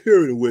 a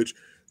period in which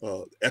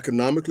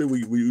economically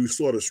we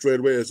sort of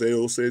strayed away. As they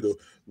all say, the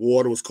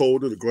water was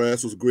colder, the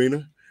grass was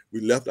greener. We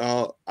left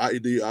our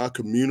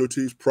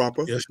communities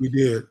proper. Yes, we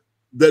did.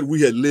 That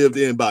we had lived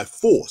in by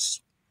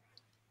force,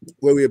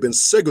 where we had been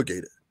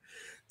segregated.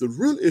 The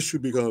real issue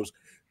becomes,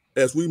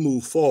 as we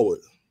move forward,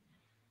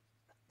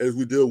 as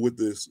we deal with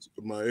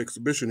my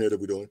exhibition here that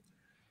we're doing,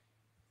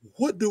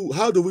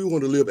 how do we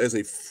want to live as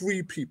a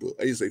free people,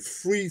 as a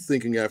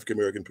free-thinking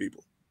African-American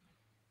people?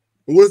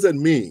 And what does that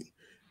mean?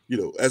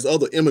 As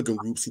other immigrant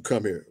groups who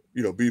come here,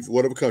 be from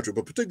whatever country,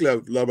 but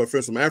particularly a lot of our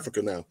friends from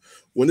Africa now,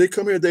 when they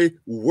come here, they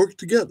work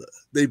together,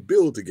 they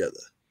build together.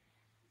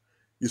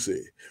 You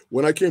see,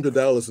 when I came to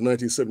Dallas in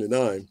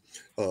 1979,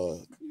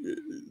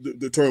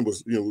 the term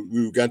was,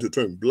 we got to the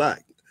term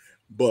black.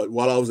 But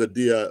while I was at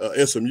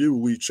SMU,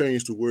 we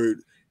changed the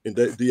word in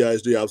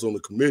DISD. I was on the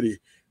committee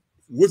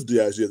with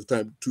DISD at the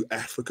time to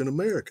African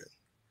American.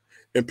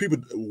 And people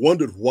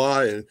wondered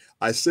why, and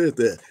I said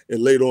that,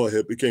 and later on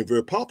it became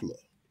very popular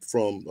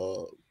from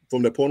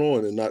that point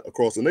on and not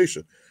across the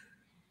nation.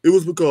 It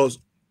was because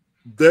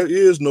there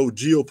is no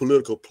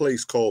geopolitical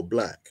place called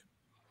black.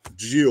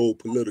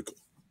 Geopolitical.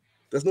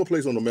 There's no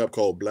place on the map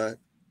called black.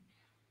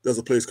 There's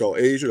a place called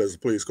Asia. There's a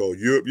place called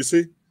Europe, you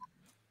see?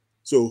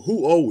 So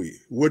who are we?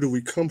 Where do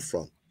we come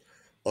from?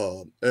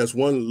 As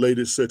one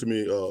lady said to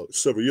me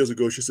several years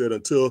ago, she said,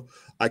 until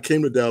I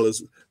came to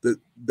Dallas, the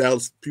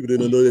Dallas people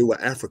didn't know they were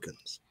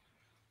Africans,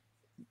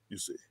 you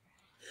see.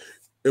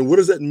 And what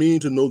does that mean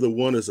to know that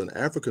one is an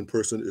African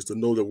person? Is to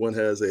know that one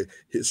has a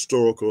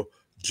historical,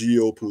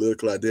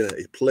 geopolitical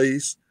identity, a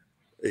place,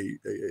 a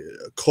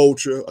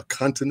culture, a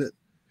continent,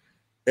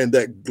 and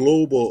that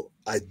global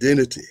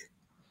identity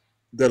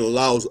that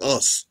allows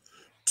us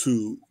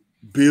to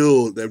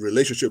build that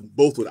relationship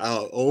both with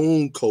our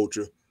own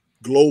culture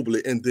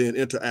globally and then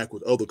interact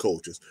with other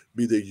cultures,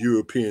 be they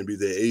European, be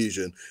they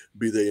Asian,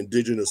 be they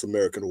indigenous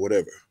American or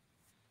whatever.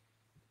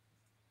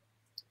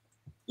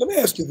 Let me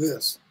ask you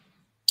this,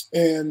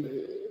 and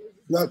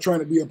not trying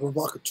to be a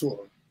provocateur.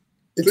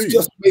 It's Please.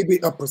 Just maybe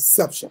a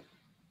perception.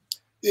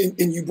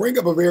 And you bring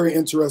up a very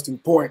interesting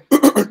point,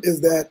 is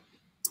that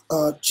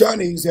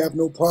Chinese have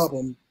no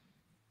problem,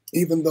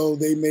 even though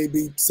they may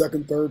be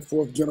second, third,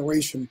 fourth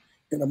generation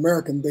in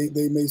American,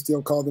 they may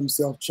still call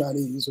themselves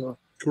Chinese, or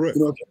correct.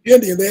 If you're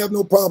Indian, they have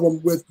no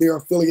problem with their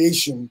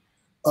affiliation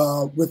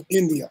with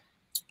India.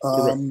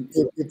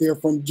 If they're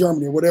from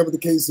Germany or whatever the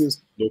case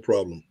is, no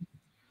problem.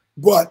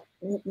 But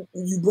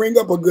you bring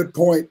up a good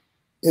point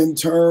in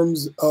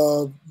terms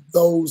of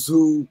those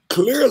who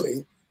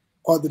clearly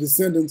are the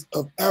descendants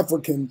of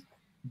Africans,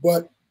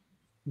 but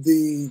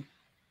the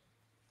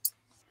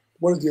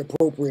what is the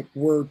appropriate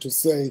word to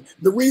say?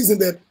 The reason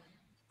that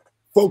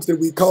folks that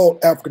we call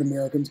African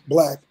Americans,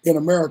 Black in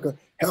America,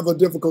 have a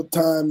difficult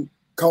time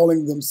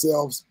calling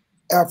themselves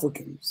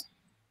Africans.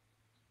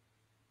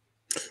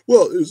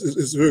 Well,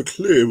 it's very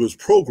clear. It was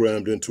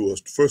programmed into us.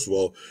 First of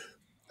all,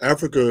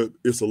 Africa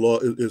is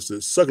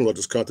the second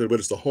largest continent, but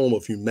it's the home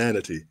of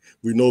humanity.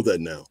 We know that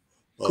now.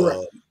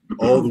 Correct.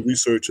 All the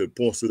research that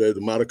points to that,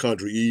 the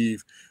mitochondria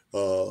Eve,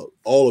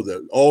 all of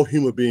that, all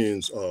human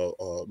beings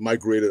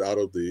migrated out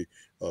of the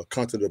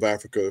continent of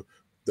Africa.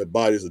 Their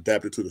bodies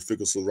adapted to the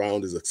physical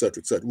surroundings, et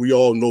cetera, et cetera. We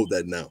all know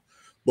that now.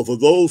 But for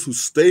those who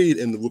stayed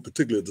in,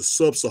 particularly the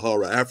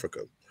sub-Sahara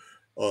Africa,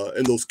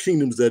 and those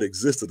kingdoms that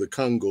existed, the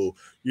Congo,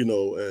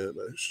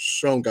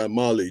 Shanghai,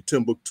 Mali,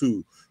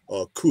 Timbuktu,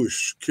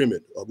 Kush,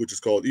 Kemet, which is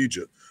called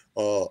Egypt,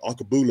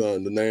 Akabula,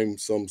 and the name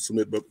some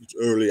submit, but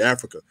early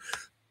Africa.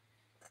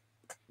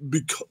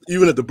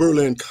 Even at the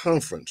Berlin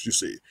Conference, you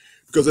see,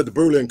 because at the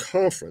Berlin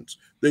Conference,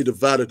 they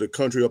divided the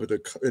country up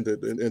into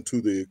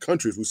the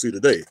countries we see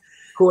today.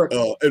 Correct.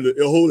 And the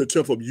whole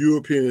attempt of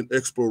European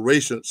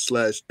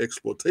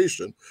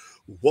exploration/exploitation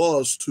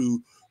was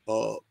to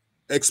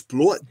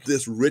exploit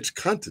this rich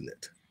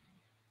continent.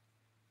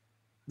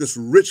 And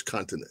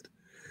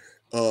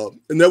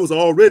there was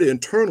already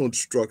internal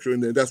structure,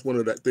 and then that's one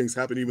of the things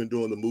happened even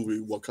during the movie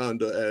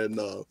Wakanda and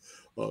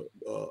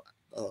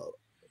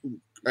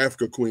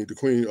Africa Queen, the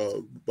Queen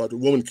about the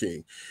Woman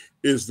King,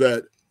 is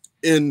that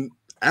in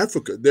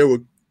Africa there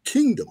were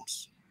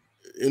kingdoms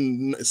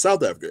in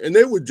South Africa, and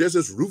they were just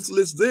as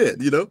ruthless then.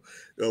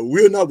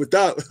 We're not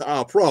without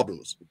our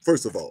problems,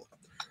 first of all,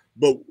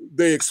 but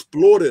they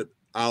exploited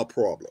our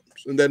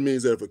problems. And that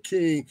means that if a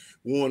king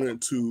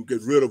wanted to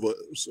get rid of an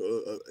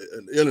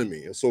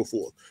enemy and so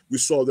forth, we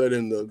saw that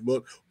in the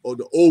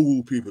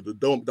Owu people, the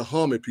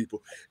Dahomey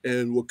people.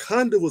 And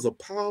Wakanda was a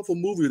powerful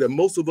movie that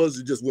most of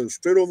us just went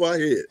straight over our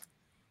head,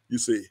 you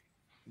see,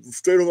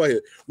 straight over our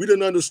head. We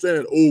didn't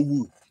understand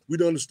Owu. We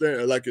don't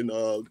understand, like in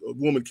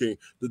Woman King,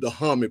 the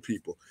Dahomey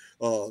people.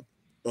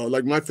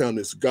 Like my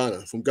family is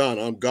Ghana. From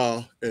Ghana, I'm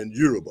Ga and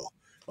Yoruba.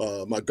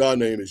 My God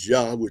name is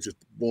Yah, which is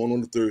born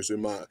on the Thursday.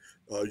 My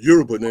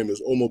Yoruba name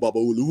is Omo Baba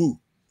Oluwu,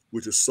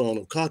 which is son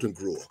of cotton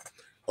grower.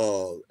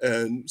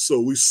 And so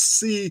we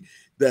see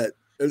that,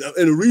 and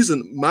the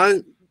reason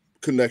my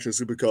connection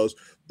is because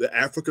the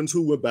Africans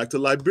who went back to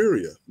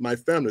Liberia, my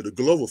family, the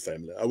Glover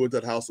family, I went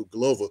to the House of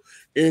Glover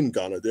in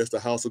Ghana. There's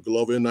the House of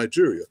Glover in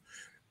Nigeria.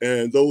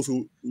 And those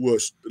who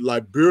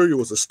Liberia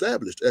was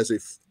established as a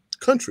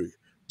country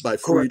by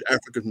freed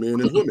African men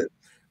and women.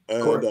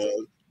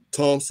 And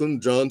Thompson,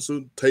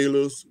 Johnson,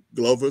 Taylors,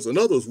 Glovers, and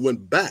others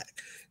went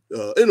back.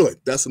 Anyway,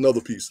 that's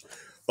another piece.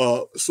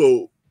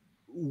 So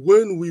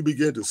when we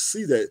begin to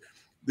see that,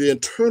 the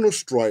internal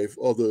strife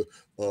of the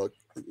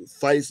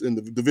fights in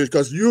the division,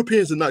 because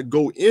Europeans did not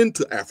go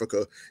into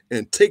Africa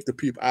and take the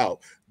people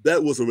out.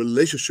 That was a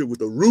relationship with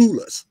the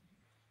rulers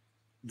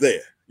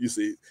there, you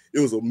see.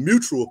 It was a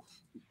mutual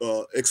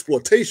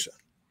exploitation.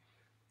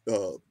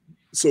 So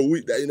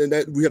we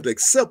have to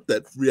accept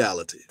that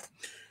reality.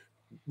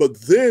 But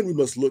then we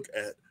must look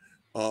at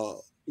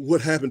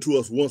what happened to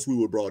us once we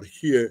were brought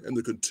here, and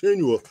the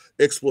continual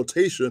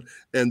exploitation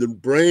and the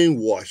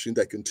brainwashing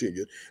that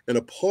continued. And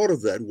a part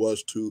of that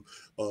was to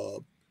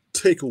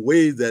take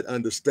away that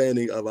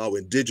understanding of our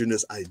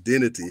indigenous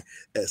identity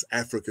as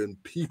African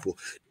people.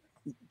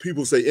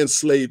 People say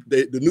enslaved.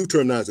 The new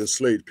term now is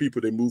enslaved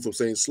people. They move from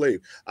saying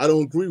slave. I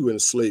don't agree with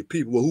enslaved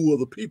people. Well, who are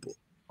the people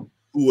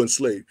who were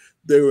enslaved?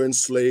 They were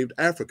enslaved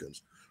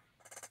Africans,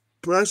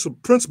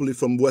 principally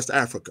from West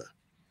Africa.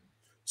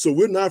 So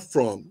we're not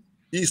from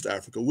East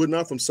Africa. We're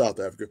not from South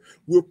Africa.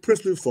 We're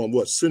principally from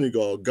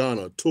Senegal,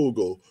 Ghana,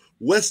 Togo,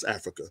 West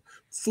Africa.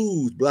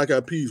 Foods,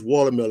 black-eyed peas,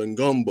 watermelon,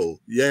 gumbo,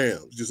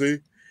 yams, you see?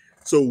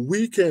 So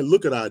we can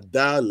look at our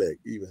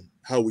dialect, even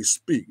how we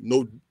speak.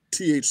 No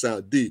TH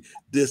sound, D,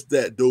 this,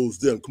 that, those,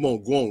 them. Come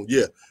on, go on.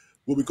 Yeah.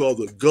 What we call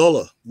the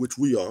Gullah, which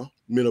we are,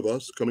 many of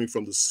us, coming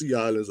from the Sea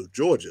Islands of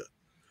Georgia.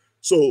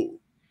 So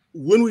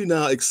when we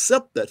now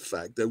accept that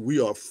fact that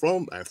we are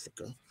from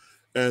Africa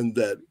and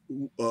that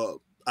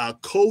our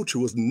culture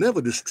was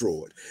never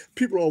destroyed.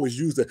 People always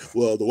use that,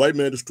 well, the white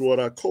man destroyed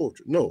our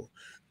culture. No,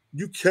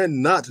 you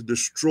cannot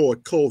destroy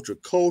culture.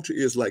 Culture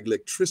is like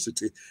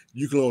electricity.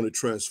 You can only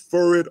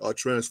transfer it or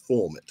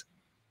transform it.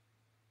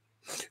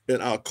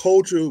 And our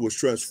culture was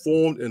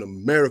transformed in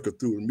America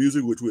through the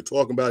music, which we're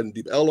talking about in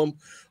Deep Ellum,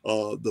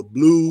 the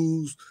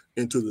blues,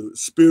 into the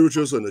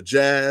spirituals and the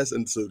jazz,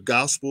 and to the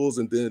gospels,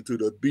 and then to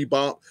the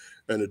bebop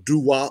and the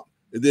doo-wop,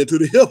 and then to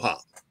the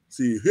hip-hop.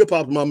 See,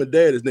 hip-hop's mom and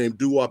dad is named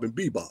doo-wop and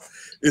bebop.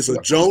 It's a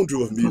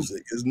genre of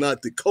music. It's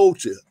not the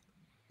culture,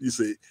 you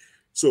see.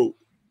 So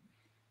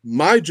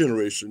my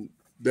generation,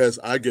 as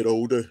I get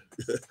older,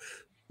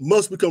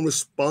 must become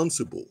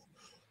responsible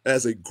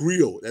as a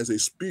griot, as a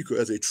speaker,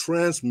 as a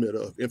transmitter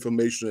of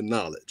information and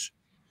knowledge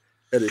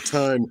at a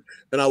time.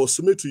 And I will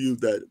submit to you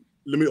that,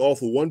 let me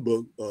offer one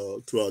book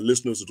to our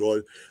listeners,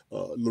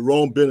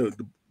 Lerone Bennett.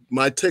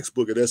 My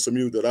textbook at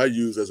SMU that I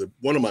use as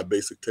one of my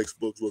basic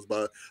textbooks was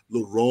by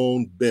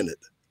Lerone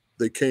Bennett,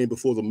 They came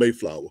before the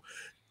Mayflower.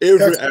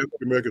 Every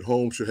African-American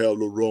home should have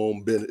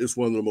Lerone Bennett. It's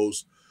one of the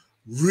most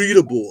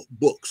readable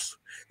books.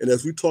 And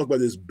as we talk about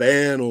this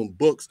ban on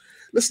books,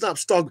 let's not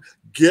start.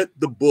 Get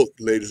the book,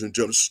 ladies and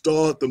gentlemen.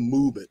 Start the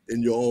movement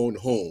in your own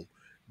home.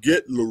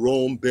 Get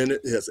Lerone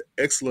Bennett. It has an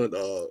excellent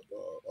line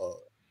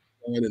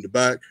in the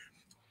back.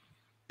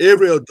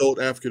 Every adult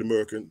African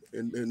American,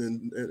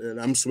 and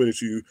I'm submitting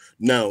to you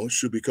now,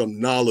 should become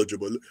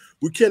knowledgeable.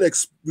 We can't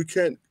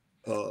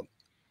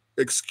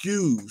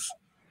excuse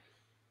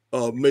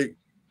make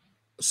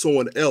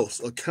someone else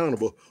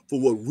accountable for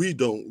what we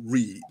don't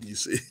read. You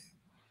see.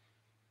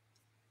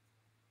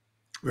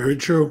 Very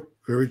true.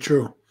 Very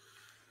true.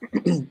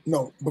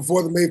 No,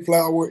 Before the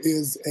Mayflower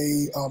is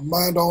a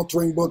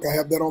mind-altering book. I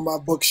have that on my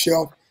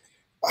bookshelf.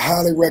 I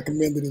highly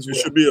recommend it as well.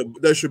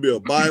 There should be a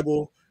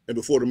Bible and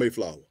Before the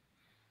Mayflower.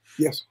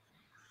 Yes.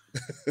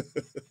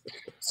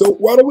 So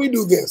why don't we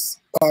do this?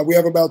 We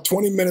have about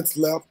 20 minutes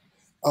left,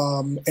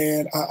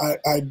 and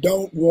I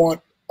don't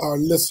want our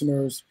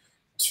listeners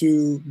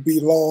to be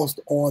lost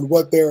on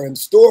what they're in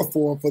store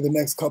for the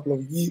next couple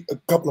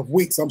of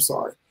weeks. I'm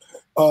sorry.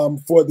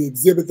 For the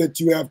exhibit that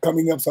you have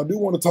coming up. So I do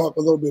want to talk a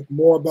little bit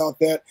more about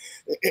that.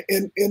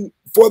 And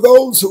for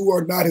those who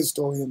are not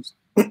historians,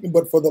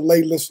 but for the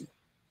lay listener,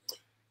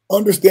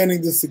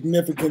 understanding the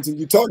significance, and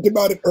you talked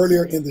about it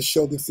earlier in the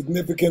show, the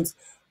significance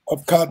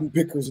of Cotton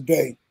Pickers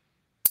Day.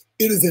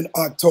 It is in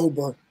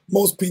October.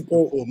 Most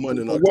people,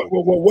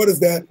 what is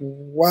that?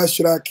 Why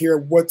should I care?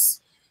 Why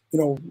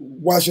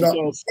should I?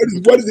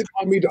 What does it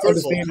mean to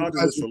understand?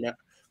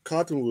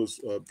 Cotton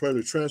was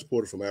primarily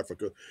transported from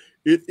Africa.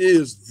 It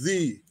is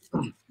the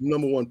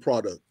 #1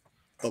 product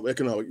of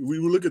economic. We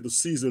look at the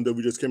season that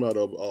we just came out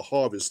of,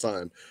 harvest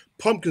time.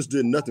 Pumpkins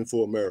did nothing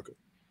for America.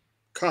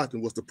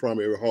 Cotton was the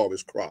primary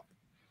harvest crop.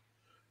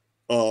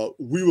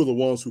 We were the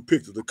ones who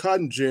picked it. The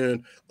cotton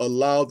gin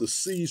allowed the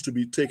seeds to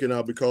be taken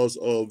out because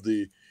of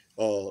the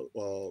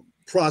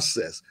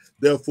process.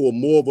 Therefore,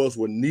 more of us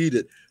were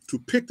needed to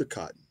pick the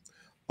cotton.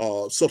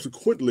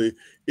 Subsequently,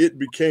 it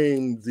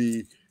became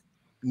the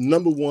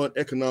 #1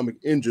 economic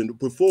engine.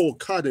 Before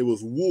cotton, it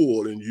was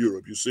wool in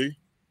Europe, you see.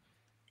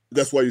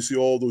 That's why you see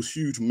all those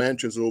huge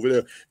mansions over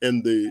there,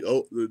 and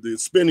the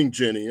spinning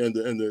jenny, and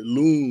the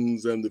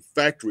looms, and the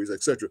factories,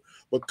 etc.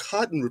 But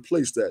cotton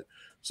replaced that.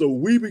 So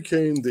we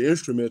became the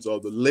instruments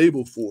of the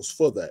labor force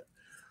for that.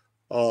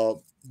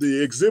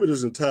 The exhibit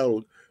is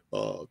entitled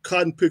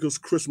Cotton Pickers,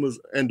 Christmas,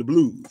 and the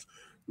Blues,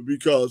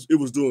 because it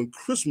was during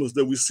Christmas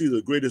that we see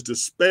the greatest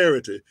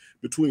disparity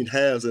between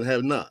haves and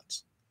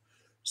have-nots.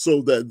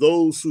 So that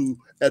those who,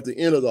 at the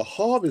end of the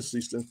harvest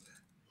season,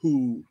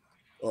 who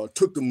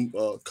took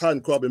the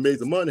cotton crop and made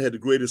the money, had the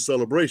greatest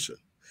celebration.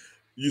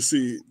 You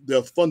see, there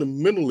are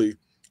fundamentally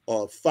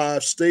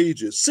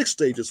 6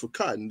 stages for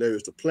cotton. There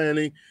is the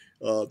planting,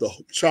 the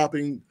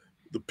chopping,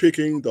 the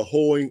picking, the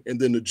hoeing, and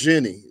then the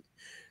ginning.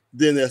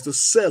 Then there's the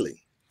selling.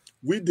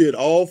 We did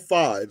all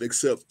 5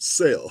 except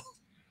sell.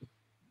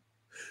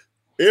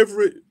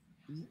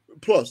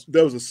 Plus,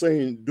 there was a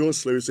saying during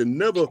slavery, said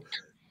never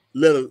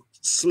let a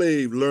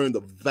slave learn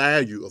the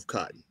value of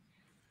cotton.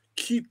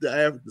 Keep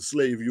the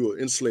slave, you are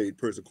enslaved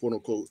person, quote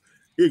unquote,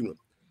 ignorant.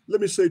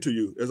 Let me say to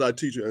you, as I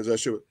teach you, as I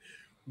show it,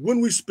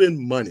 when we spend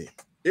money,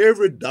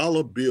 every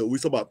dollar bill, we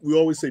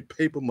always say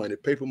paper money,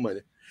 paper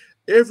money.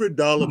 Every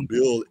dollar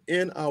bill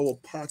in our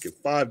pocket,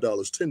 $5,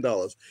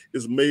 $10,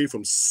 is made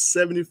from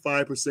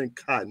 75%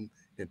 cotton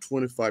and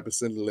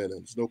 25% linen.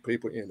 There's no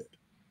paper in it.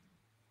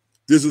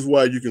 This is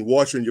why you can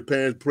wash in your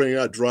pants, praying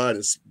out dry,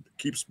 and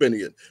keep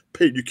spending it.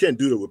 You can't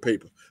do that with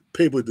paper.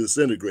 Paper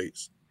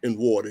disintegrates in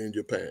water in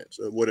your pants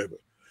or whatever.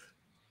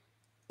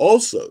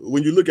 Also,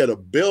 when you look at a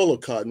bale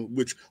of cotton,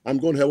 which I'm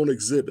going to have on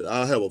exhibit,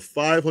 I'll have a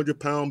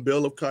 500-pound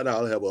bale of cotton.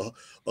 I'll have a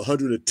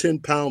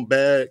 110-pound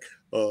bag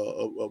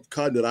of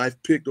cotton that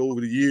I've picked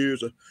over the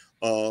years.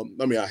 I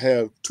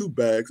have 2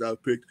 bags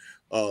I've picked,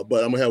 but I'm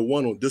going to have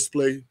one on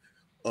display.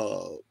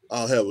 I'll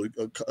have a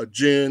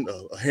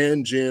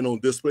hand gin on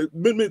display,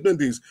 many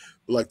things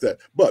like that.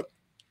 But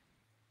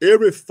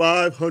every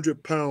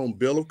 500-pound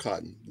bale of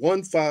cotton,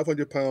 one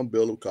 500-pound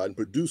bale of cotton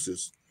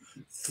produces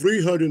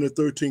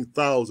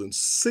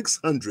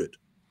 313,600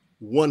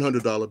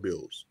 $100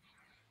 bills.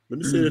 Let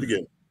me say it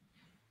again.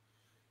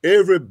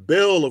 Every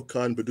bale of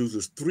cotton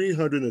produces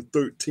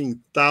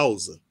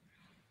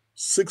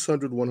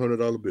 313,600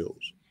 $100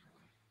 bills.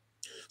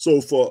 So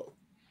for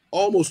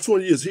almost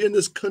 20 years here in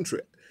this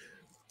country,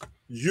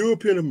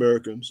 European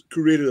Americans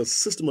created a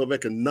system of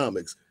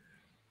economics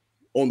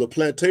on the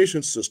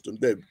plantation system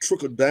that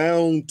trickled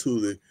down to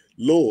the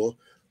lower,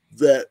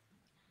 that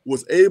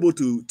was able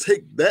to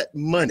take that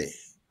money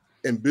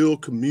and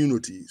build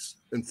communities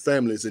and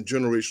families and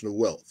generational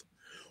wealth,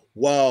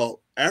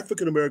 while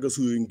African Americans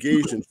who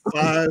engaged in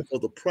 5 of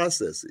the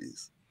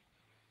processes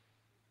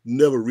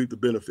never reaped the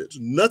benefits.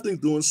 Nothing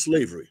during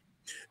slavery,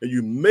 and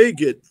you may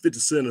get 50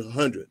 cents or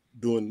 100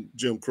 during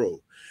Jim Crow.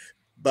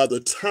 By the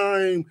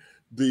time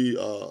the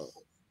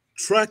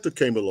tractor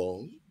came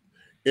along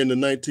in the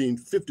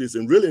 1950s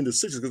and really in the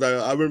 60s, because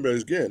I remember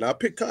again, I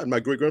picked cotton, my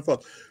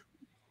great-grandfather.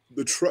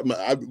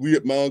 my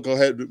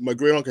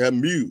great uncle had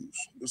mules,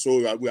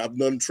 so I've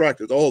done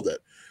tractors, all that.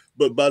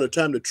 But by the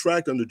time the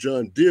tractor under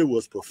John Deere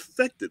was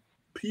perfected,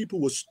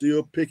 people were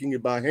still picking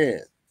it by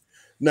hand.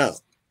 Now,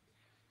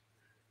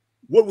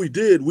 what we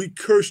did, we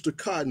cursed the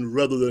cotton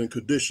rather than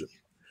condition.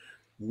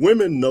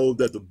 Women know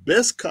that the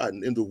best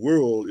cotton in the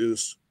world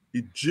is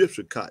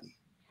Egyptian cotton.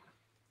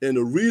 And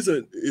the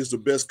reason is the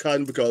best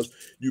cotton because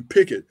you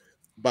pick it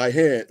by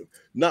hand,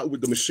 not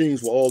with the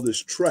machines with all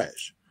this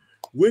trash.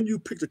 When you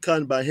pick the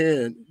cotton by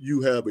hand,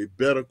 you have a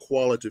better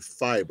quality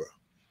fiber.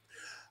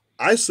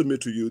 I submit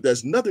to you,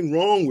 there's nothing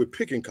wrong with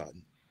picking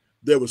cotton.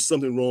 There was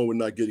something wrong with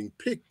not getting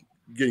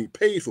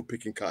paid for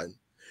picking cotton.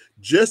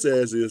 Just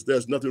as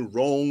there's nothing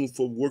wrong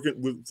for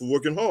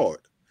working hard.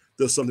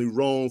 There's something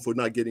wrong for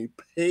not getting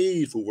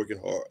paid for working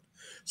hard.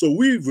 So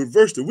we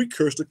reversed it. We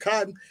cursed the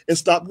cotton and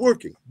stopped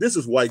working. This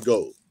is white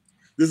gold.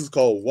 This is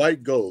called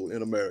white gold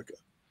in America,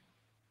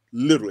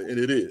 literally, and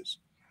it is.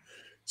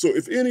 So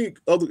if any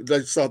other,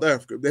 like South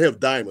Africa, they have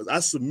diamonds, I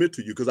submit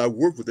to you, because I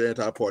worked with the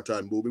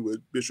anti-apartheid movement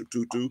with Bishop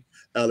Tutu,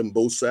 Alan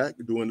Bosak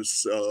during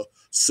the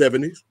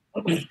 70s.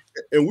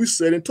 And we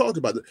sat and talked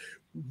about it.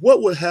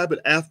 What would happen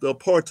after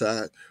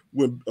apartheid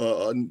when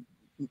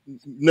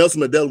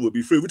Nelson Mandela would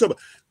be free? We talk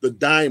about the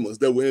diamonds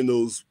that were in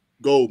those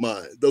gold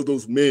mines,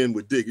 those men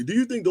were digging. Do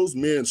you think those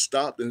men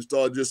stopped and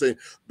started just saying,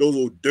 those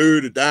old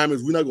dirty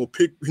diamonds, we're not going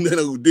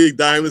to dig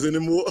diamonds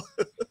anymore?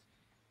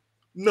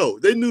 No,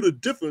 they knew the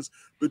difference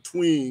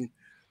between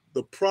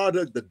the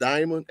product, the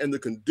diamond, and the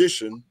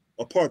condition,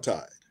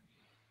 apartheid.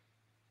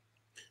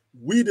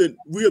 We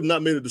have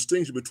not made a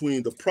distinction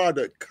between the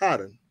product,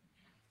 cotton,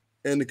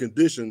 and the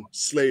condition,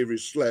 slavery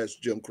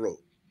 / Jim Crow.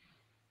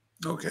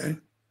 Okay.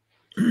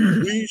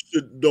 We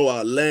should know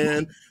our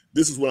land.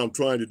 This is what I'm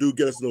trying to do.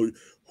 Get us to know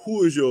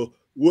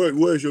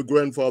where is your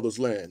grandfather's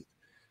land?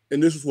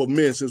 And this is for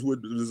men, since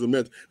there's a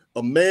man.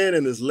 A man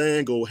and his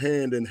land go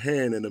hand in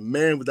hand, and a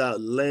man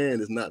without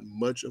land is not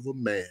much of a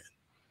man.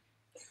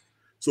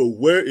 So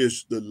where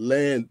is the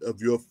land of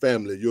your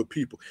family, your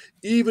people?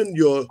 Even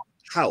your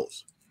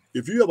house.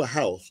 If you have a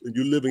house and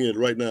you're living in it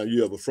right now,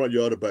 you have a front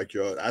yard or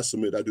backyard. I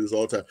submit, I do this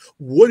all the time.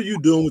 What are you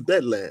doing with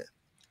that land?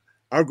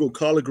 I grow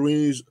collard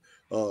greens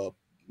in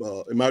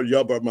my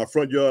yard, my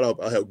front yard.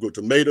 I have grow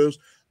tomatoes.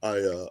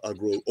 I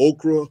grow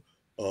okra.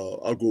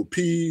 I grow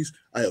peas.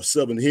 I have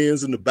 7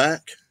 hens in the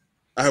back.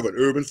 I have an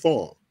urban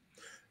farm.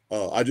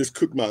 I just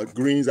cooked my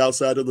greens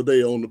outside the other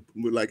day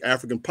with like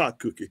African pot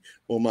cookie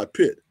on my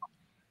pit.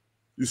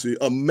 You see,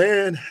 a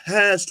man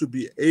has to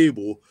be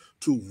able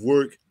to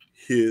work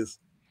his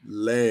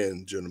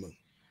land, gentlemen,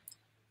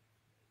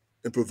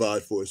 and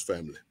provide for his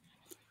family.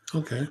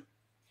 Okay.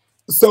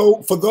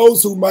 So for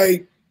those who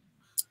might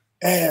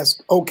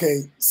ask,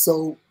 okay,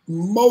 so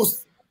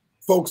most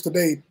folks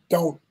today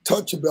don't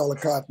touch a bale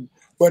of cotton,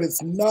 but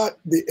it's not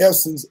the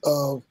essence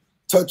of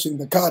touching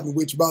the cotton,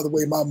 which, by the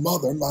way, my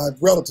mother, my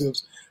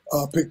relatives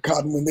picked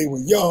cotton when they were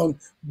young,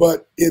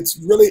 but it's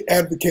really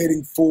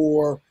advocating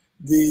for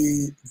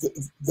the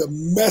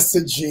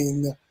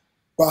messaging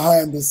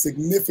behind the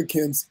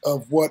significance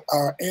of what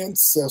our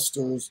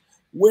ancestors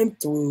went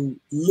through,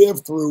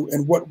 lived through,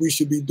 and what we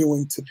should be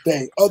doing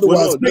today.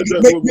 Otherwise,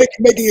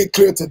 making it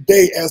clear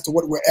today as to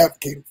what we're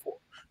advocating for.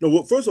 No,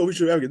 well, first of all, we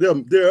should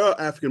advocate. There are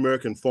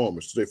African-American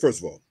farmers today, first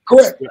of all.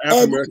 Correct. There are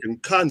African-American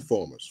cotton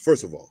farmers,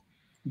 first of all.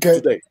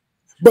 Okay. Today.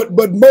 But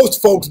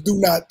most folks do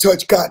not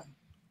touch cotton.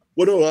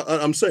 Well, no,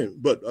 I'm saying,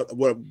 but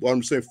what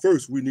I'm saying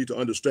first, we need to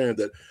understand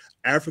that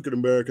African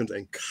Americans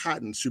and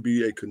cotton should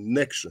be a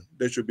connection.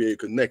 There should be a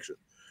connection.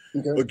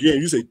 Okay. Again,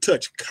 you say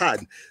touch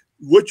cotton.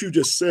 What you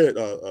just said,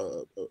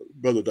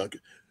 Brother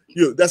Duncan,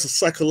 that's a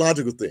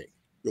psychological thing.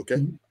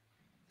 Okay,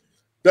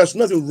 there's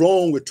nothing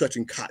wrong with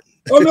touching cotton.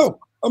 Oh no.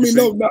 I mean,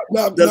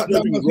 there's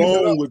nothing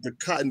wrong with the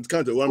cotton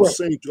content. What I'm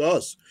saying to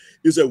us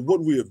is that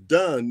what we have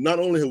done, not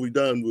only have we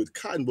done with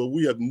cotton, but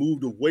we have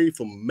moved away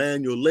from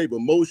manual labor.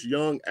 Most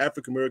young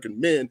African-American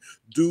men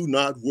do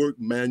not work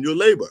manual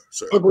labor,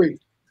 sir. Agreed.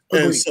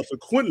 And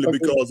subsequently,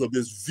 because of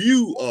this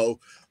view of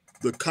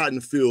the cotton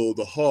field,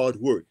 the hard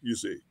work, you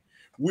see,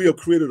 we have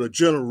created a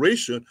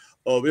generation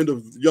of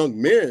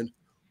young men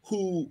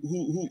who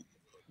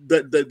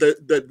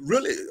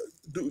really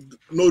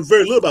know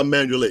very little about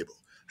manual labor.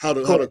 How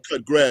to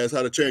cut grass,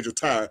 how to change a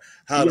tire,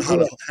 how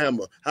to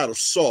hammer, how to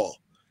saw.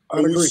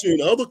 And we've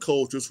seen other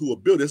cultures who are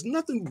built. There's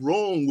nothing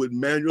wrong with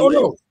manual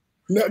labor.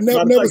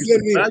 Never said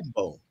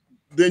it.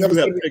 Then you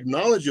have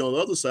technology on the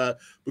other side,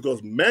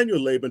 because manual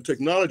labor and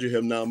technology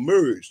have now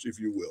merged, if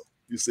you will.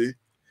 You see?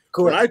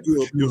 Correct. When I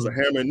grew up, it was a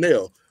hammer and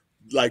nail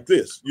like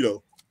this,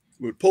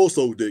 with post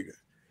hole digger.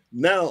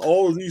 Now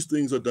all of these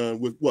things are done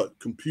with what?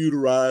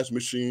 Computerized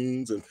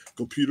machines and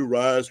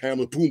computerized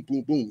hammer, boom,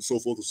 boom, boom, so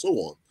forth and so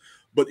on.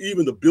 But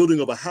even the building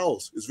of a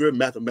house is very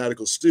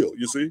mathematical still,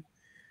 you see?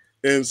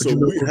 And so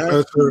we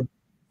have to,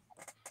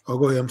 oh,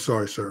 go ahead. I'm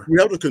sorry, sir. We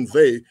have to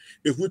convey,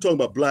 if we're talking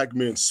about black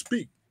men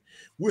speak,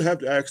 we have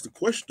to ask the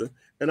question,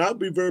 and I'll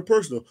be very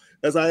personal,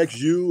 as I ask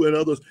you and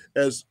others,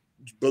 as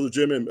Brother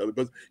Jim and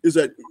is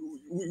that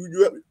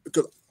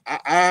because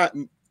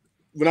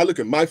when I look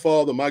at my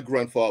father, my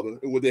grandfather,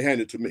 and what they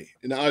handed to me,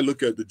 and I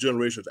look at the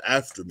generations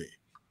after me,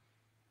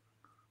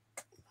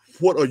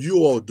 what are you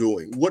all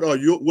doing? What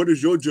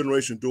is your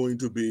generation doing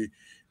to be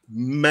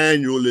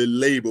manually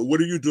labor?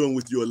 What are you doing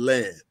with your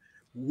land?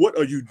 What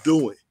are you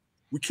doing?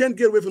 We can't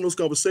get away from those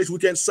conversations. We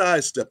can't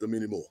sidestep them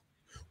anymore.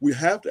 We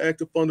have to ask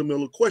the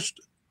fundamental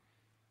question: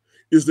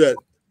 is that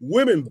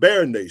women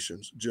bear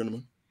nations,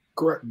 gentlemen?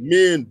 Correct.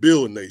 Men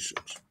build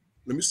nations.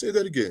 Let me say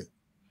that again.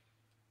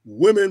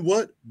 Women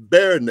what?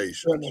 Bear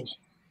nations. Bear nations.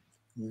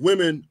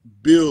 Men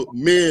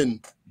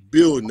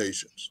build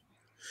nations.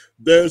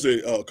 There's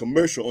a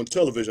commercial on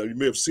television, you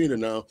may have seen it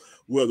now,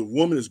 where the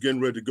woman is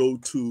getting ready to go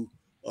to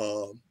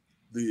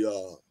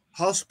the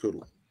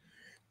hospital,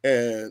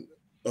 and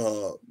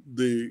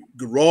the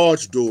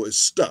garage door is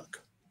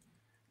stuck.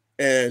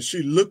 And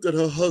she looked at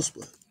her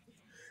husband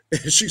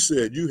and she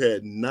said, "You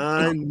had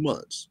 9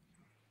 months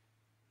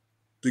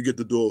to get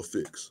the door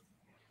fixed."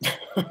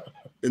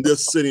 And they're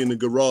sitting in the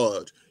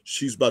garage.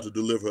 She's about to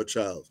deliver her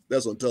child.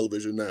 That's on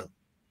television now.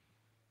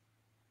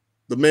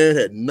 The man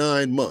had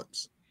 9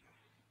 months.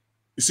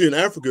 You see, in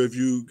Africa, if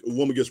a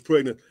woman gets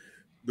pregnant,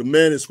 the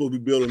man is supposed to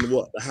be building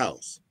what? The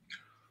house.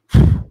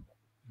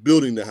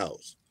 Building the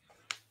house.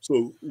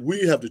 So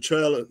we have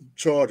to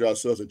charge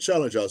ourselves and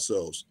challenge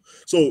ourselves.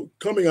 So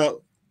coming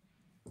out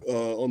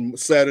on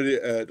Saturday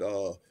at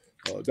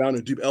down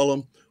in Deep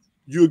Ellum,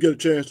 you'll get a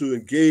chance to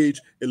engage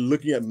in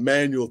looking at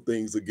manual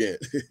things again.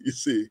 You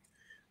see,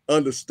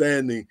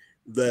 understanding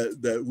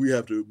that we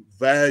have to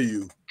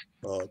value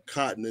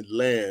cotton and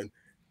land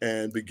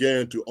and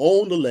begin to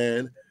own the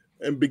land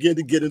and begin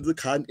to get into the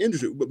cotton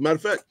industry. But matter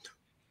of fact,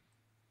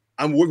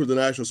 I'm working with the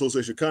National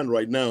Association of Cotton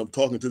right now. I'm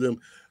talking to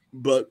them.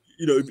 But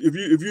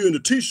if you're in the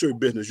t-shirt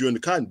business, you're in the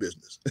cotton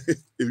business.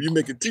 If you're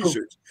making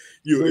t-shirts,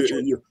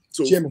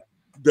 so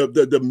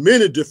the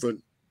many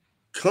different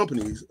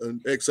companies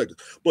and sectors.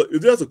 But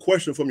if there's a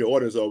question from your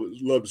audience, I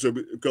would love to share,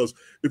 because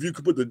if you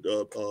could put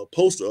the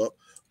poster up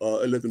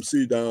and let them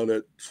see down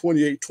at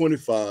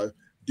 2825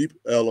 Deep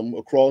Ellum,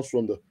 across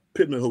from the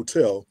Pittman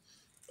Hotel,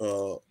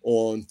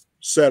 on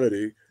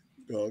Saturday.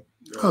 There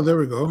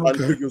we go.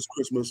 Okay.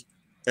 Christmas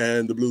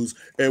and the blues,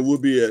 and we'll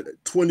be at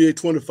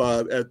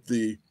 2825 at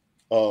the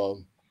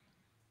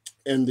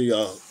in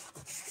the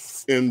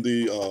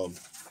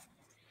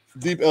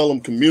Deep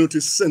Ellum Community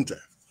Center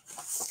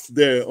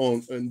there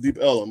in Deep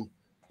Ellum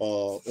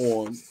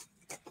on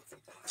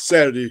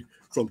Saturday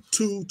from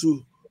 2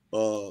 to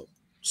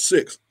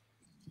 6,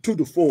 2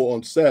 to 4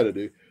 on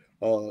Saturday,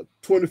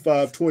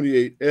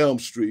 2528 Elm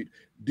Street,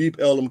 Deep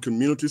Ellum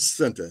Community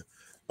Center.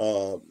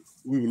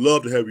 We would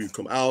love to have you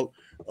come out.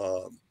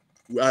 I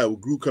have a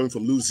group coming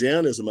from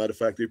Louisiana. As a matter of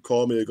fact, they've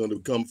called me. They're going to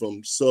come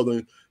from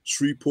Southern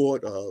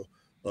Shreveport.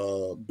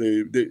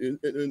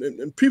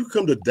 And people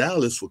come to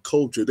Dallas for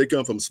culture. They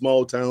come from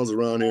small towns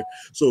around here.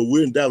 So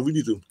we're in Dallas. We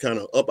need to kind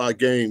of up our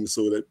game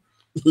so that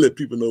let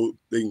people know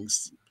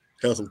things,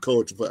 have some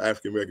culture for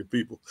African American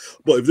people.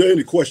 But if there are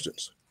any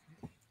questions.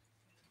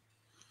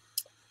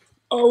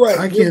 All right.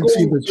 I can't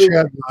see the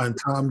chat line,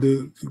 Tom. I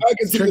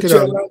can see the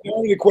chat line. There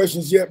aren't any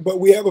questions yet, but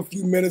we have a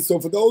few minutes. So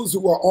for those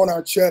who are on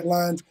our chat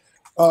line,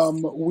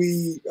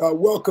 we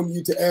welcome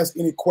you to ask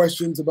any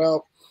questions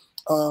about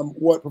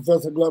what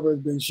Professor Glover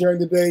has been sharing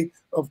today.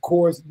 Of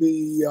course,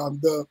 the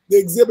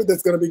exhibit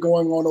that's going to be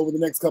going on over the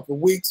next couple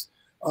of weeks,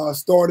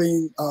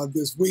 starting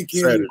this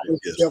weekend. Saturday,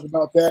 yes.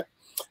 About that.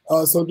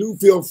 So do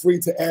feel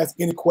free to ask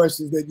any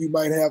questions that you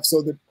might have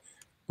so that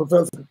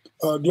Professor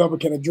Glover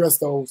can address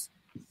those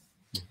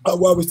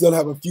while we still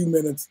have a few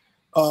minutes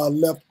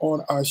left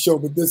on our show.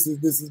 But this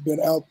has been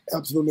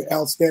absolutely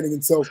outstanding.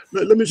 And so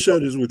let me share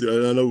this with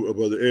you. I know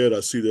Brother Ed, I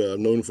see that I've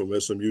known him from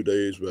SMU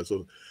days, but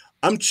so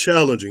I'm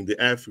challenging the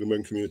African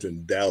American community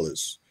in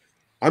Dallas.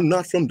 I'm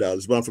not from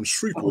Dallas, but I'm from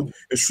Shreveport.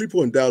 And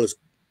Shreveport and Dallas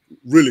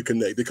really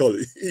connect. They call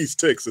it East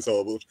Texas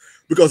almost.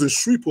 Because in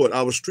Shreveport,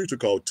 our streets are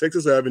called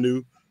Texas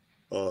Avenue,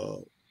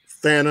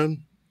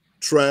 Fannin,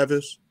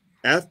 Travis,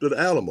 after the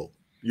Alamo.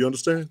 You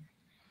understand?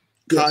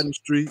 Yes. Cotton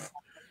Street.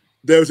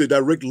 There's a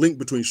direct link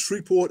between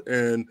Shreveport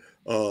and,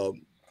 do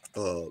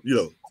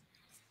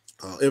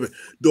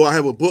I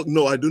have a book?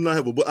 No, I do not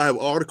have a book. I have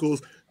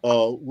articles.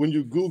 When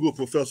you Google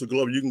Professor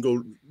Glover, you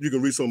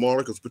can read some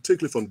articles,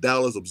 particularly from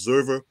Dallas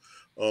Observer.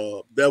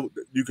 That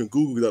you can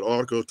Google that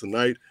article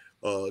tonight.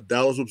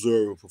 Dallas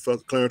Observer,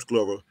 Professor Clarence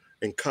Glover,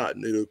 and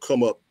cotton. It'll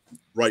come up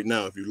right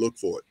now if you look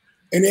for it.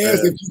 And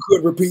ask if you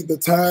could repeat the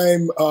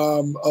time,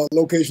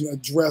 location,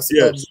 address.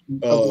 Yes,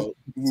 we'll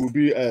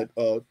be at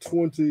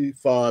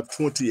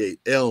 2528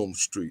 Elm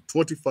Street,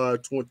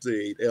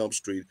 2528 Elm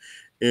Street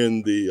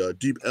in the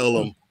Deep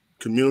Ellum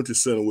Community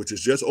Center, which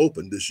is just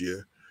opened this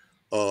year.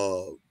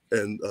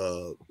 And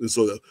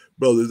so,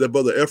 is that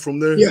Brother Ephraim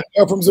there? Yeah,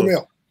 Ephraim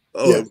Zamel.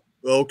 Yes.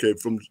 Okay,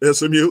 from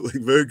SMU.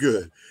 Very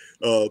good.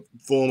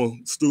 Former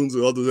students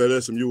and others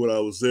at SMU when I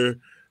was there.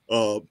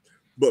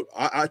 But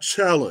I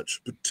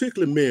challenge,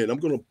 particularly men, I'm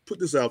going to put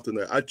this out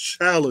tonight. I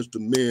challenge the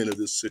men of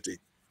this city.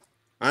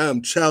 I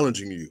am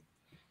challenging you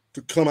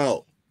to come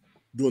out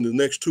during the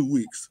next 2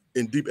 weeks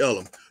in Deep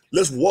Ellum.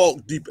 Let's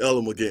walk Deep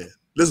Ellum again.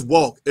 Let's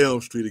walk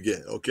Elm Street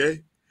again,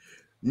 okay?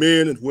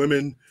 Men and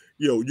women,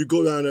 you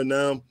go down there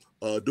now.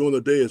 During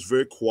the day, it's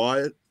very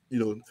quiet,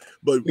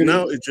 but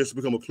now it's just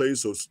become a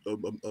place of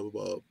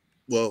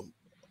well,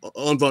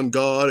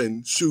 avant-garde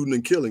and shooting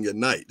and killing at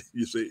night.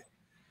 You see,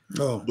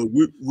 Oh, but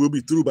we'll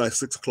be through by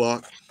 6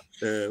 o'clock,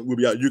 and we'll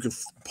be out. You can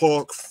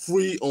park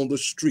free on the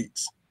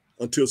streets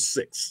until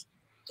 6.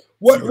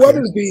 What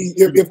is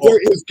if there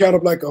is kind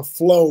of like a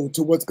flow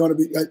to what's going to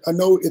be? I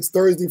know it's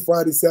Thursday,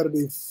 Friday,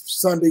 Saturday,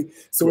 Sunday.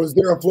 So Correct. Is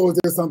there a flow? Is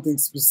there something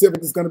specific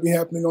that's going to be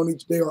happening on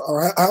each day,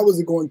 or how is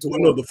it going to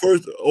work? No, the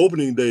first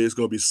opening day is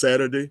going to be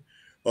Saturday.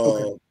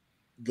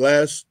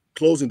 Last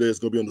closing day is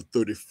going to be on the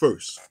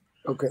 31st.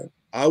 Okay.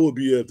 I will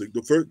be at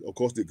the first, of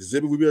course, the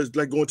exhibit will be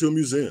like going to a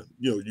museum.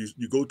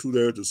 You go to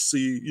there to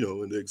see,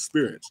 and the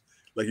experience,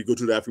 like you go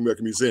to the African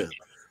American Museum.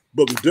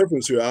 But the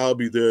difference here, I'll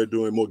be there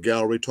doing more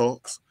gallery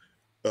talks.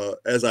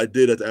 As I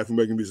did at the African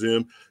American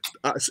Museum.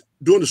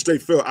 During the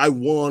state fair, I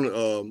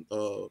won.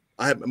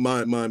 I had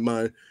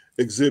my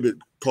exhibit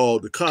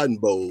called the Cotton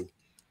Bowl.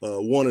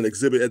 Won an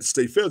exhibit at the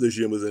state fair this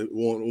year.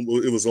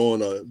 It was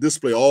on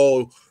display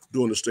all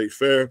during the state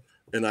fair,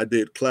 and I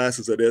did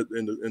classes at it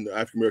in the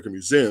African American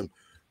Museum,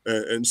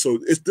 and so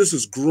this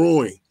is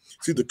growing.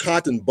 See, the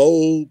Cotton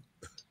Bowl,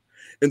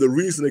 and the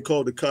reason they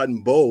call it the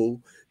Cotton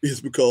Bowl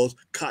is because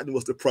cotton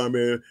was the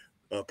primary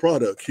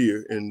product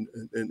here in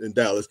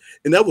Dallas,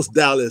 and that was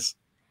Dallas,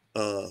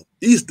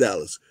 East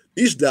Dallas.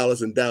 East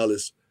Dallas and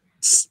Dallas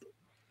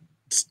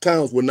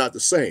towns were not the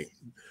same.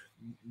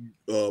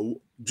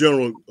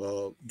 General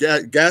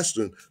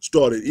Gaston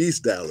started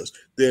East Dallas,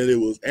 then it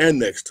was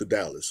annexed to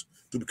Dallas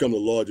to become the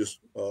largest,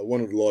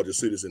 one of the largest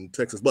cities in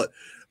Texas. But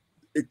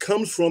it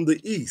comes from the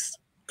east,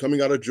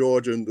 coming out of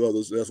Georgia and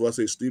others. That's why I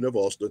say Stephen F.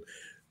 Austin,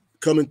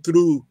 coming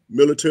through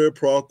Military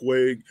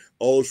Parkway,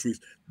 all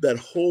streets. That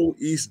whole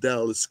East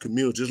Dallas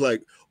community, just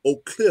like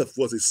Oak Cliff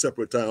was a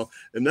separate town,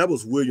 and that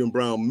was William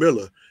Brown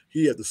Miller.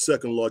 He had the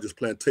second largest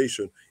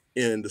plantation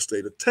in the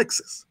state of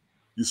Texas,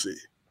 you see.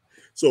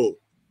 So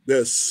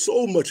there's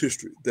so much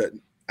history that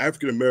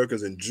African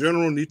Americans in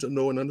general need to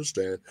know and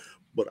understand,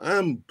 but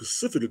I'm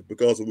specifically,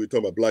 because we're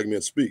talking about Black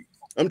Men Speak,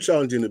 I'm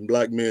challenging the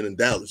Black men in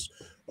Dallas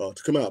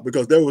to come out,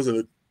 because there was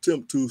an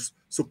attempt to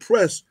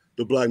suppress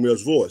the Black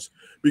male's voice,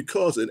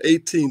 because in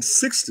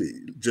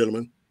 1860,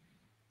 gentlemen,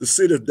 the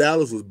city of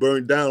Dallas was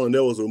burned down, and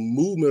there was a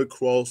movement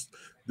across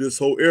this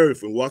whole area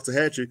from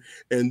Waxahachie,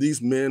 and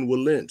these men were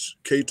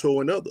lynched,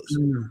 Cato and others.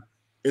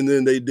 And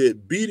then they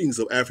did beatings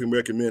of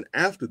African-American men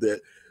after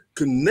that,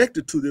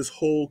 connected to this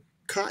whole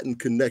cotton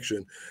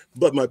connection.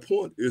 But my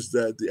point is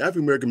that the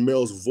African-American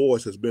male's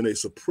voice has been a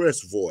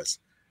suppressed voice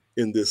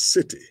in this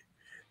city.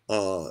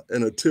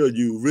 And until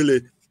you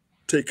really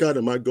take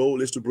cotton, my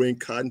goal is to bring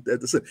cotton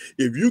at the center.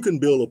 If you can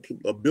build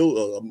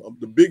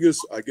the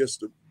biggest, I guess,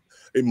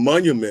 a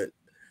monument,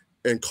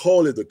 and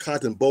call it the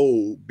Cotton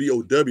Bowl,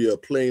 B-O-W,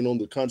 playing on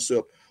the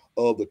concept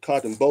of the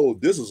cotton bowl.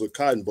 This is a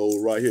cotton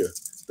bowl right here.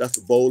 That's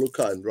the bowl of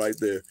cotton right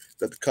there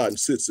that the cotton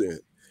sits in.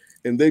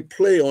 And they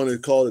play on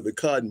it, call it the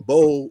Cotton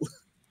Bowl,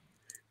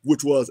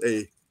 which was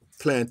a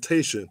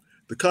plantation.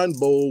 The Cotton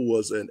Bowl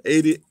was an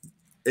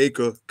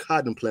 80-acre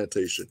cotton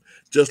plantation,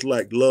 just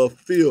like Love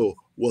Field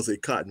was a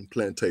cotton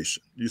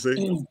plantation. You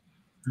see?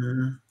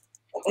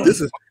 This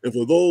is, and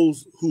for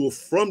those who are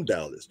from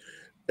Dallas,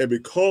 and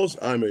because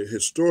I'm a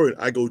historian,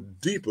 I go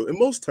deeper. And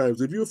most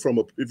times, if you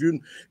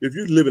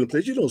live in a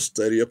place, you don't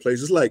study a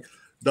place. It's like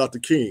Dr.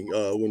 King,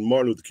 when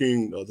Martin Luther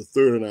King the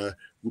third and I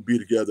would be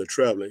together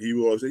traveling, he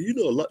would always say, "You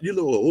know a lot. You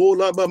know a whole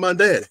lot about my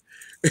daddy."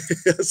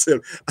 I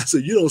said,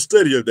 "You don't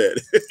study your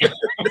daddy."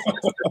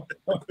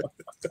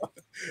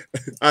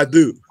 I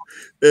do,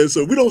 and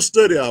so we don't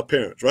study our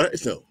parents, right?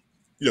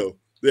 No,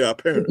 they're our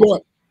parents. Good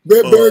point.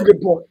 Very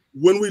good point.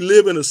 When we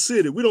live in a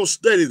city, we don't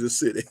study the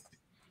city.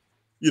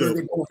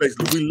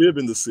 Basically, we live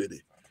in the city.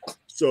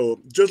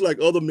 So just like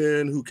other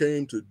men who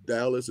came to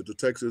Dallas and to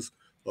Texas,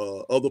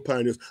 other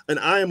pioneers, and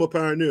I am a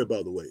pioneer,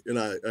 by the way, and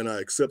I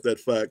accept that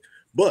fact.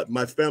 But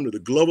my family, the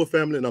Glover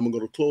family, and I'm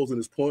going to close on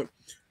this point,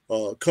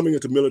 coming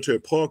into Military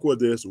Park, where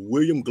there's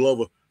William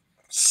Glover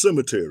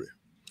Cemetery.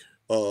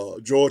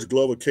 George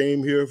Glover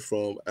came here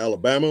from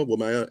Alabama,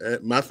 where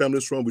my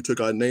family's from. We took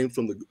our name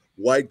from the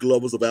white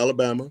Glovers of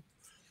Alabama.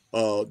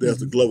 There's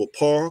the Glover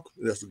Park,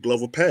 there's the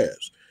Glover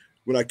Pass.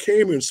 When I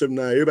came here in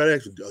 79, everybody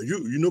asked me,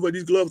 you know about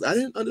these Glovers? I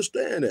didn't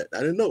understand that. I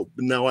didn't know,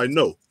 but now I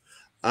know.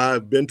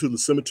 I've been to the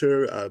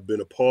cemetery. I've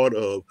been a part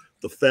of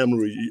the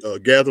family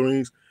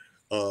gatherings.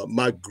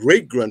 My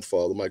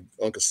great-grandfather, my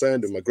Uncle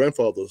Sandy, my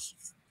grandfather's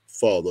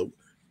father,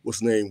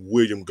 was named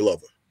William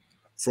Glover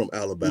from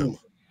Alabama.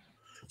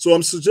 So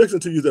I'm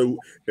suggesting to you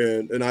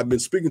that, and I've been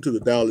speaking to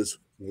the Dallas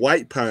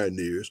white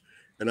pioneers,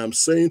 and I'm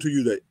saying to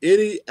you that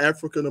any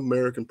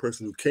African-American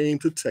person who came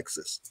to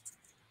Texas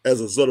as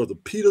a result of the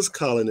Peters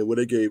Colony, where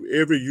they gave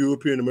every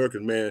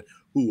European-American man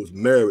who was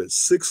married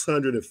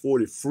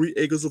 640 free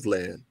acres of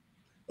land,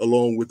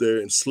 along with their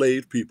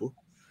enslaved people,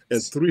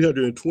 and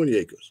 320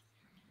 acres.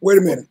 Wait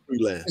a minute. Free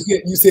land.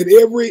 You said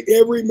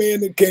every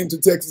man that came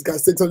to Texas got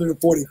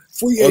 640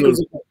 free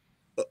acres of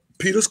land.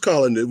 Peter's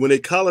colony, when they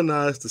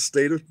colonized the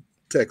state of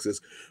Texas,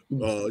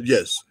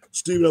 yes,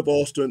 Stephen F.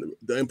 Austin,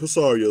 the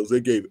impresarios, they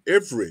gave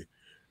every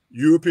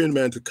European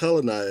man to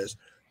colonize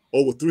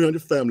over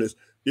 300 families.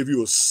 If you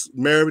were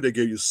married, they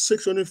gave you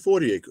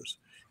 640 acres.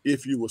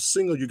 If you were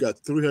single, you got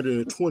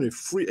 320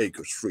 free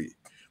acres free.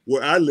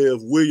 Where I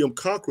live, William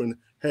Cochran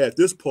had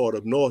this part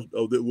of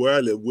where I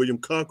live. William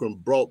Cochran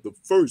brought the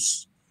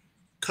first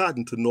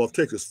cotton to North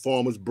Texas,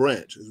 Farmers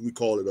Branch, as we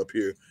call it up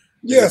here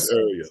in this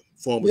area,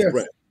 Farmers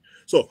Branch.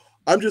 So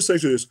I'm just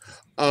saying to this,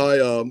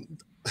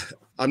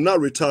 I'm not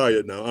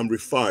retired now, I'm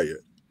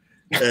refired.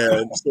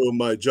 And so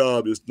my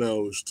job is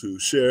now is to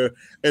share.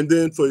 And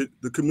then for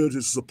the community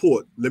to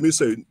support, let me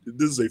say,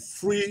 this is a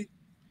free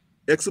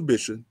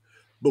exhibition,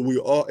 but we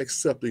are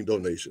accepting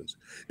donations.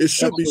 It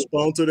should be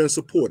sponsored and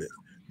supported.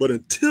 But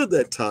until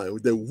that time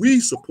that we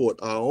support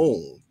our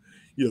own,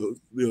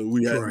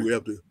 we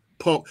have to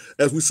pump,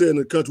 as we say in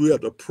the country, we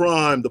have to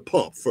prime the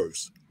pump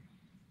first.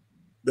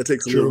 That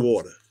takes a little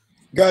water.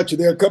 Gotcha.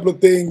 There are a couple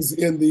of things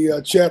in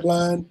the chat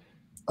line.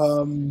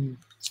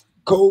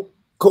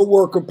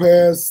 Co-worker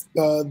passed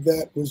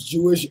that was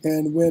Jewish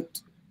and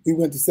he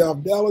went to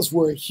South Dallas,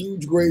 where a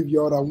huge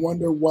graveyard. I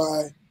wonder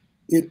why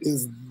it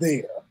is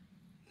there.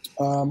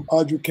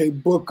 Audrey K.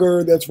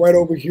 Booker, that's right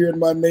over here in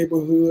my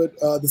neighborhood,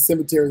 the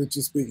cemetery that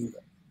you're speaking of.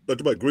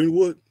 Talking about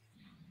Greenwood?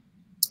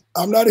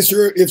 I'm not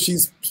sure if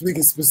she's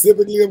speaking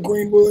specifically of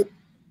Greenwood.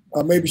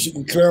 Maybe she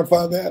can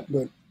clarify that,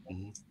 but.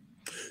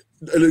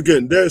 And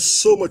again, there's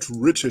so much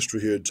rich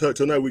history here.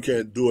 Tonight we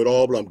can't do it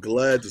all, but I'm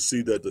glad to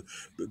see that the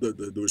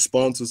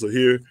responses are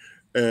here.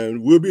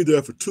 And we'll be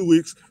there for 2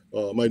 weeks.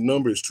 My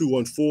number is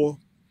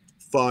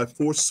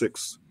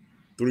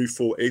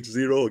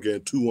 214-546-3480.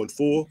 Again,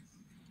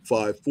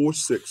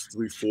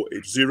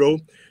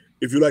 214-546-3480.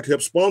 If you'd like to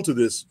help sponsor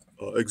this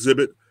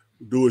exhibit,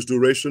 do its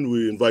duration,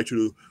 we invite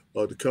you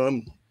to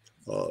come.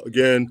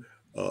 Again,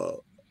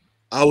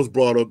 I was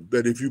brought up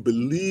that if you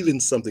believe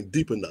in something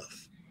deep enough,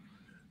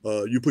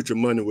 you put your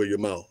money where your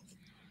mouth,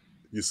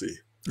 you see.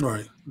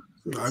 Right.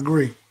 I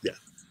agree. Yeah.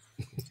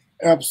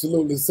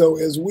 Absolutely. So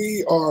as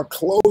we are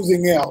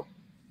closing out,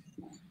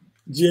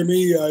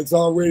 Jimmy, it's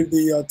already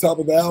the top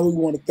of the hour. We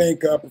want to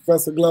thank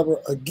Professor Glover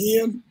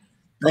again.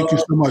 Thank you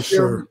so much,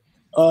 sir.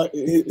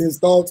 His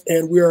thoughts,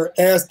 and we are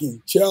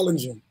asking,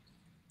 challenging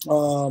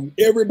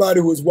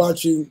everybody who is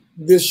watching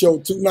this show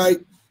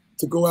tonight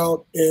to go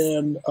out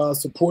and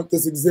support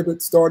this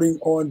exhibit starting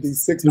on the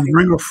 16th. And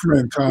bring a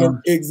friend, Tom.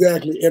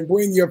 Exactly. And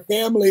bring your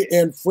family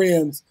and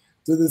friends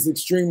to this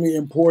extremely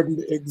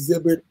important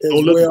exhibit as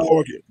Don't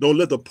well. Don't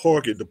let the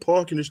parking. The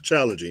parking is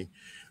challenging.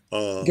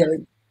 Okay.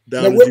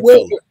 Now,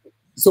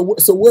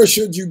 so where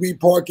should you be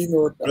parking?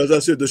 Or as I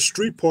said, the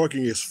street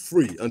parking is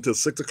free until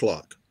 6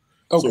 o'clock.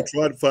 Okay. So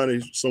try to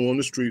find someone on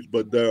the streets,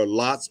 but there are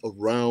lots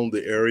around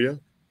the area.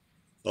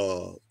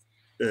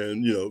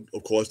 And,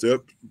 of course, they're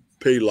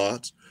pay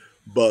lots.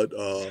 But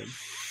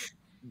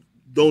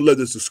don't let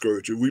this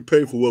discourage you. We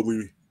pay for what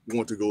we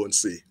want to go and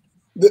see.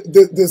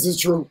 This is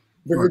true.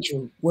 Very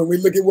true. When we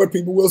look at what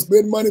people will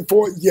spend money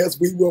for, yes,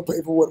 we will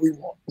pay for what we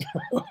want.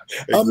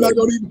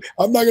 Exactly.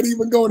 I'm not gonna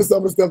even go into some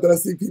of the stuff that I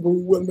see people who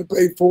are willing to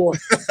pay for.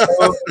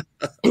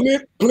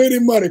 Plenty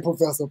money,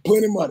 Professor.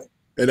 Plenty money.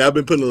 And I've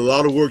been putting a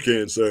lot of work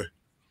in, sir.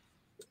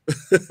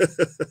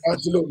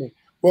 Absolutely.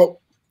 Well,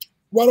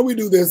 why don't we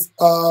do this?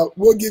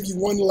 We'll give you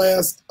one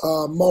last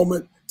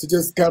moment to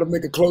just kind of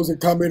make a closing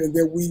comment, and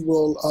then we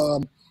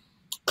will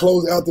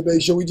close out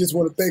today's show. We just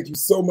want to thank you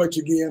so much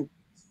again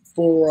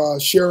for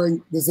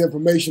sharing this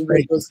information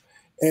with us.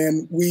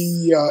 And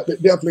we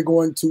definitely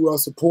going to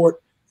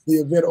support the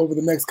event over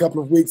the next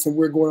couple of weeks. And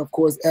we're going to, of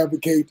course,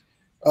 advocate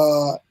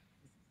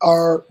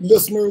our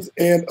listeners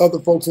and other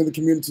folks in the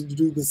community to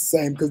do the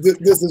same, because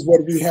this is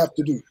what we have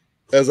to do.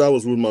 As I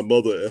was with my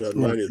mother at her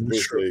 90th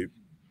birthday,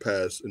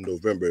 passed in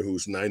November,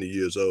 who's 90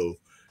 years old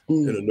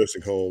in a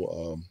nursing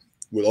home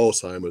with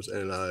Alzheimer's,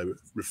 and I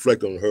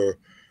reflect on her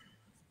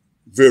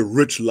very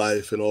rich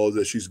life and all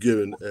that she's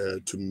given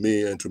to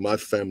me and to my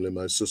family,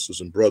 my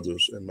sisters and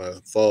brothers, and my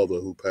father,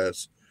 who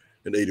passed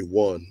in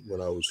 '81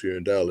 when I was here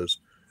in Dallas.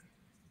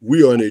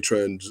 We are in a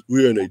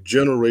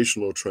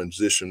generational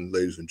transition,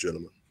 ladies and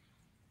gentlemen.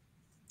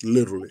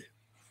 Literally.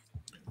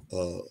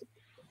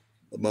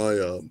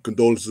 My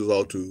condolences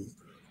out to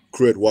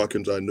Craig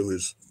Watkins. I knew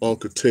his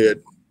uncle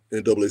Ted,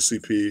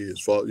 NAACP,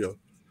 his father.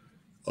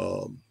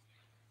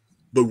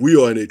 But we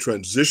are in a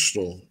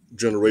transitional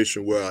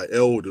generation where our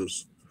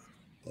elders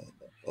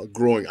are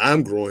growing.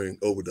 I'm growing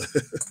over the.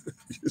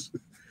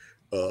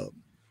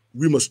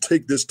 We must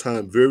take this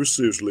time very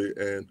seriously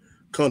and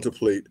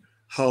contemplate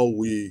how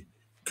we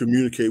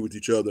communicate with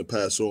each other and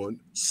pass on.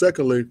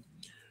 Secondly,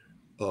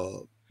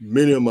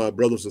 many of my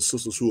brothers and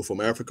sisters who are from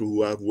Africa,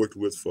 who I've worked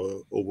with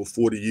for over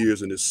 40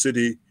 years in this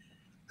city,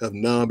 have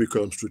now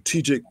become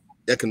strategic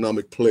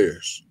economic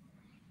players.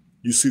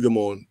 You see them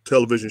on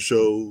television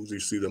shows, you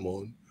see them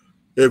on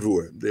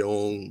everywhere. They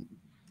own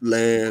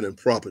land and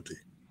property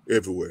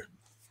everywhere.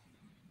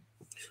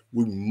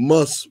 We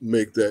must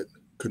make that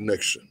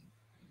connection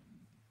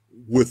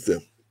with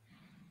them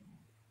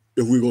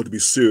if we're going to be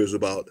serious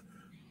about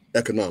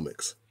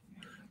economics.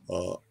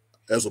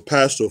 As a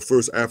pastor of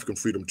First African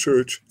Freedom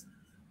Church,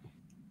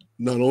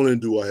 not only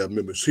do I have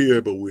members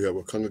here, but we have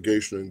a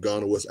congregation in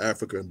Ghana, West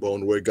Africa, in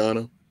Bonaway,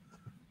 Ghana.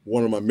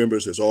 One of my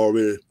members has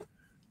already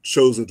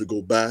chosen to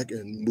go back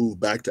and move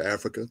back to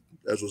Africa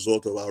as a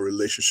result of our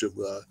relationship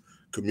with our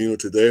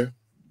community there.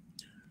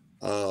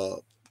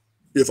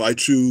 If I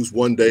choose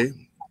one day,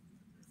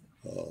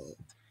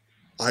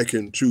 I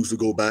can choose to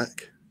go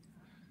back.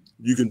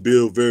 You can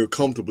build very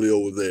comfortably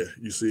over there,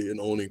 you see, in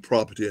owning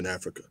property in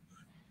Africa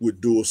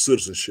with dual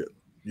citizenship,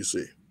 you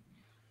see.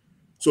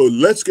 So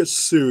let's get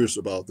serious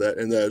about that.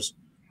 And as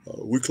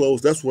we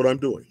close, that's what I'm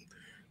doing.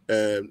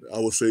 And I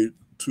will say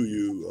to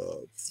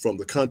you, from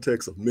the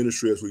context of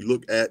ministry, as we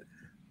look at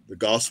the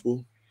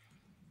gospel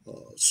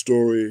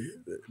story,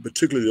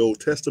 particularly the Old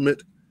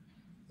Testament,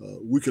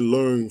 we can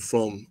learn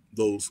from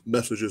those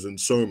messages and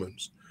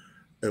sermons.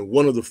 And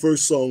one of the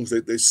first songs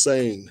that they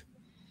sang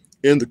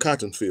in the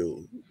cotton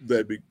field,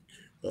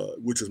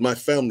 which is my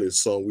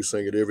family's song, we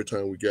sang it every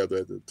time we gather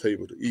at the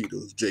table to eat, it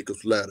was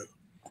Jacob's Ladder.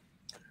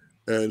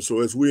 And so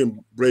as we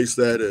embrace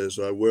that, as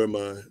I wear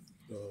my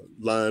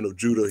Lion of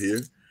Judah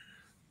here,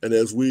 and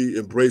as we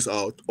embrace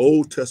our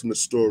Old Testament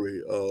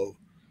story of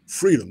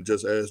freedom,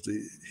 just as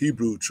the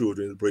Hebrew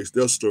children embraced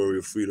their story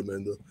of freedom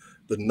and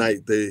the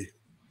night they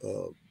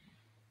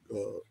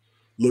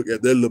look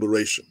at their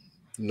liberation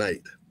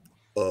night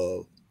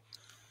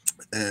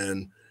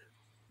and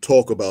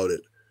talk about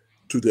it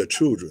to their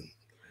children.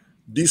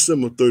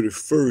 December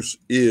 31st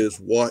is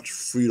Watch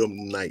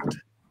Freedom Night.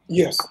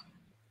 Yes.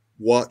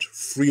 Watch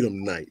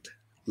Freedom Night.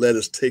 Let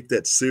us take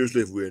that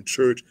seriously if we're in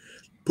church.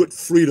 Put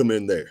freedom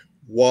in there.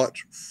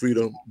 Watch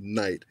Freedom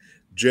Night.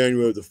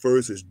 January the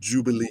 1st is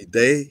Jubilee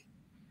Day.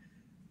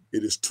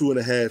 It is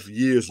 2.5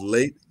 years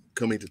late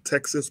coming to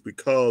Texas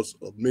because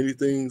of many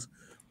things,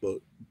 but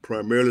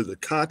primarily the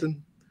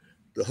cotton,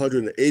 the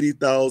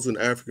 180,000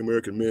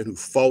 African-American men who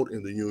fought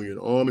in the Union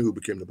Army, who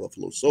became the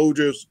Buffalo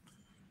Soldiers.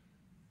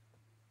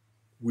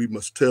 We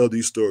must tell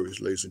these stories,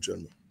 ladies and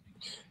gentlemen.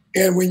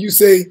 And when you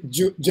say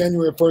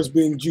January 1st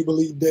being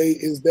Jubilee Day,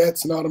 is that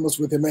synonymous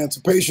with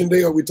Emancipation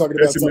Day, or are we talking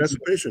about something?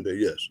 Emancipation Day,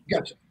 yes.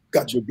 Gotcha.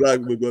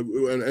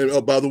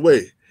 And by the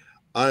way,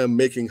 I am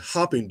making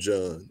Hopping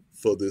John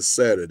for this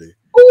Saturday.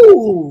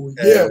 Ooh,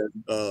 yeah.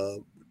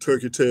 And,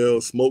 turkey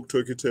tails, smoked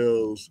turkey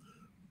tails,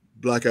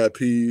 black-eyed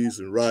peas,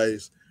 and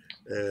rice.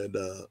 And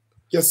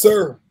yes,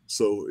 sir.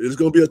 So it's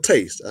going to be a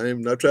taste. I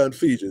am not trying to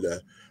feed you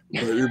that,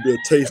 but it'll be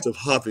a taste of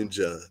Hopping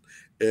John.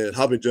 And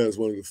Hopping John is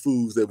one of the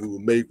foods that we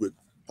would make with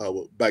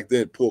our, back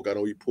then, pork. I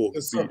don't eat pork.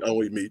 Yes, I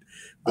don't eat meat.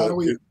 But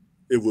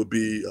it would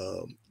be,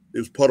 it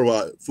was part of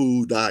our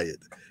food diet.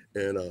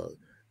 And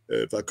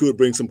if I could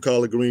bring some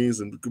collard greens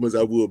and cucumbers,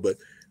 I would, but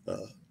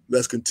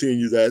let's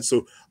continue that.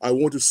 So I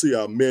want to see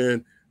our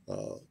men,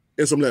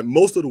 and some of that,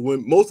 most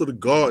of the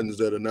gardens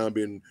that are now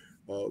being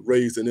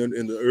raised in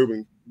the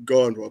urban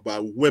garden are by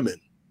women.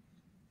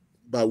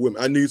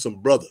 I need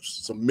some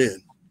brothers, some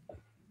men.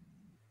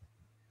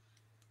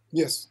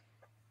 Yes.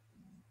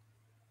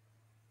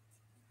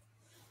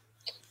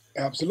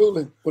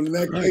 Absolutely. Well, in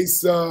that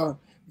case,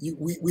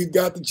 we've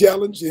got the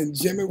challenge, and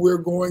Jimmy, we're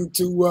going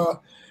to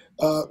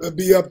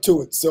be up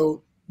to it.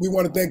 So we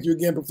want to thank you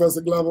again,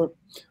 Professor Glover.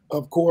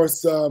 Of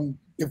course,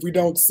 if we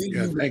don't see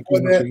you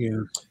before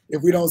that,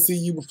 if we don't see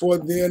you before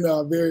then,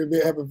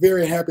 have a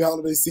very happy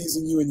holiday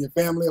season, you and your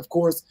family. Of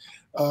course,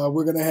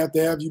 we're going to have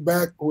you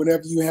back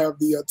whenever you have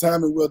the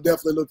time, and we'll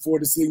definitely look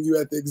forward to seeing you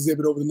at the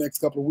exhibit over the next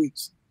couple of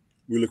weeks.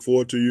 We look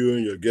forward to you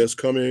and your guests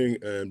coming,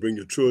 and bring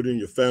your children,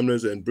 your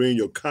families, and bring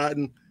your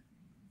cotton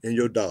and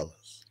your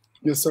dollars.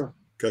 Yes, sir.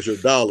 Because your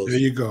dollars. There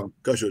you go.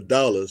 Because your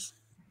dollars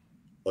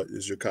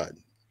is your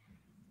cotton.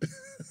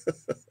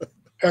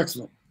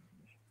 Excellent.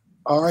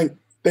 All right.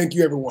 Thank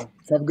you, everyone.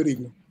 Have a good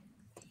evening.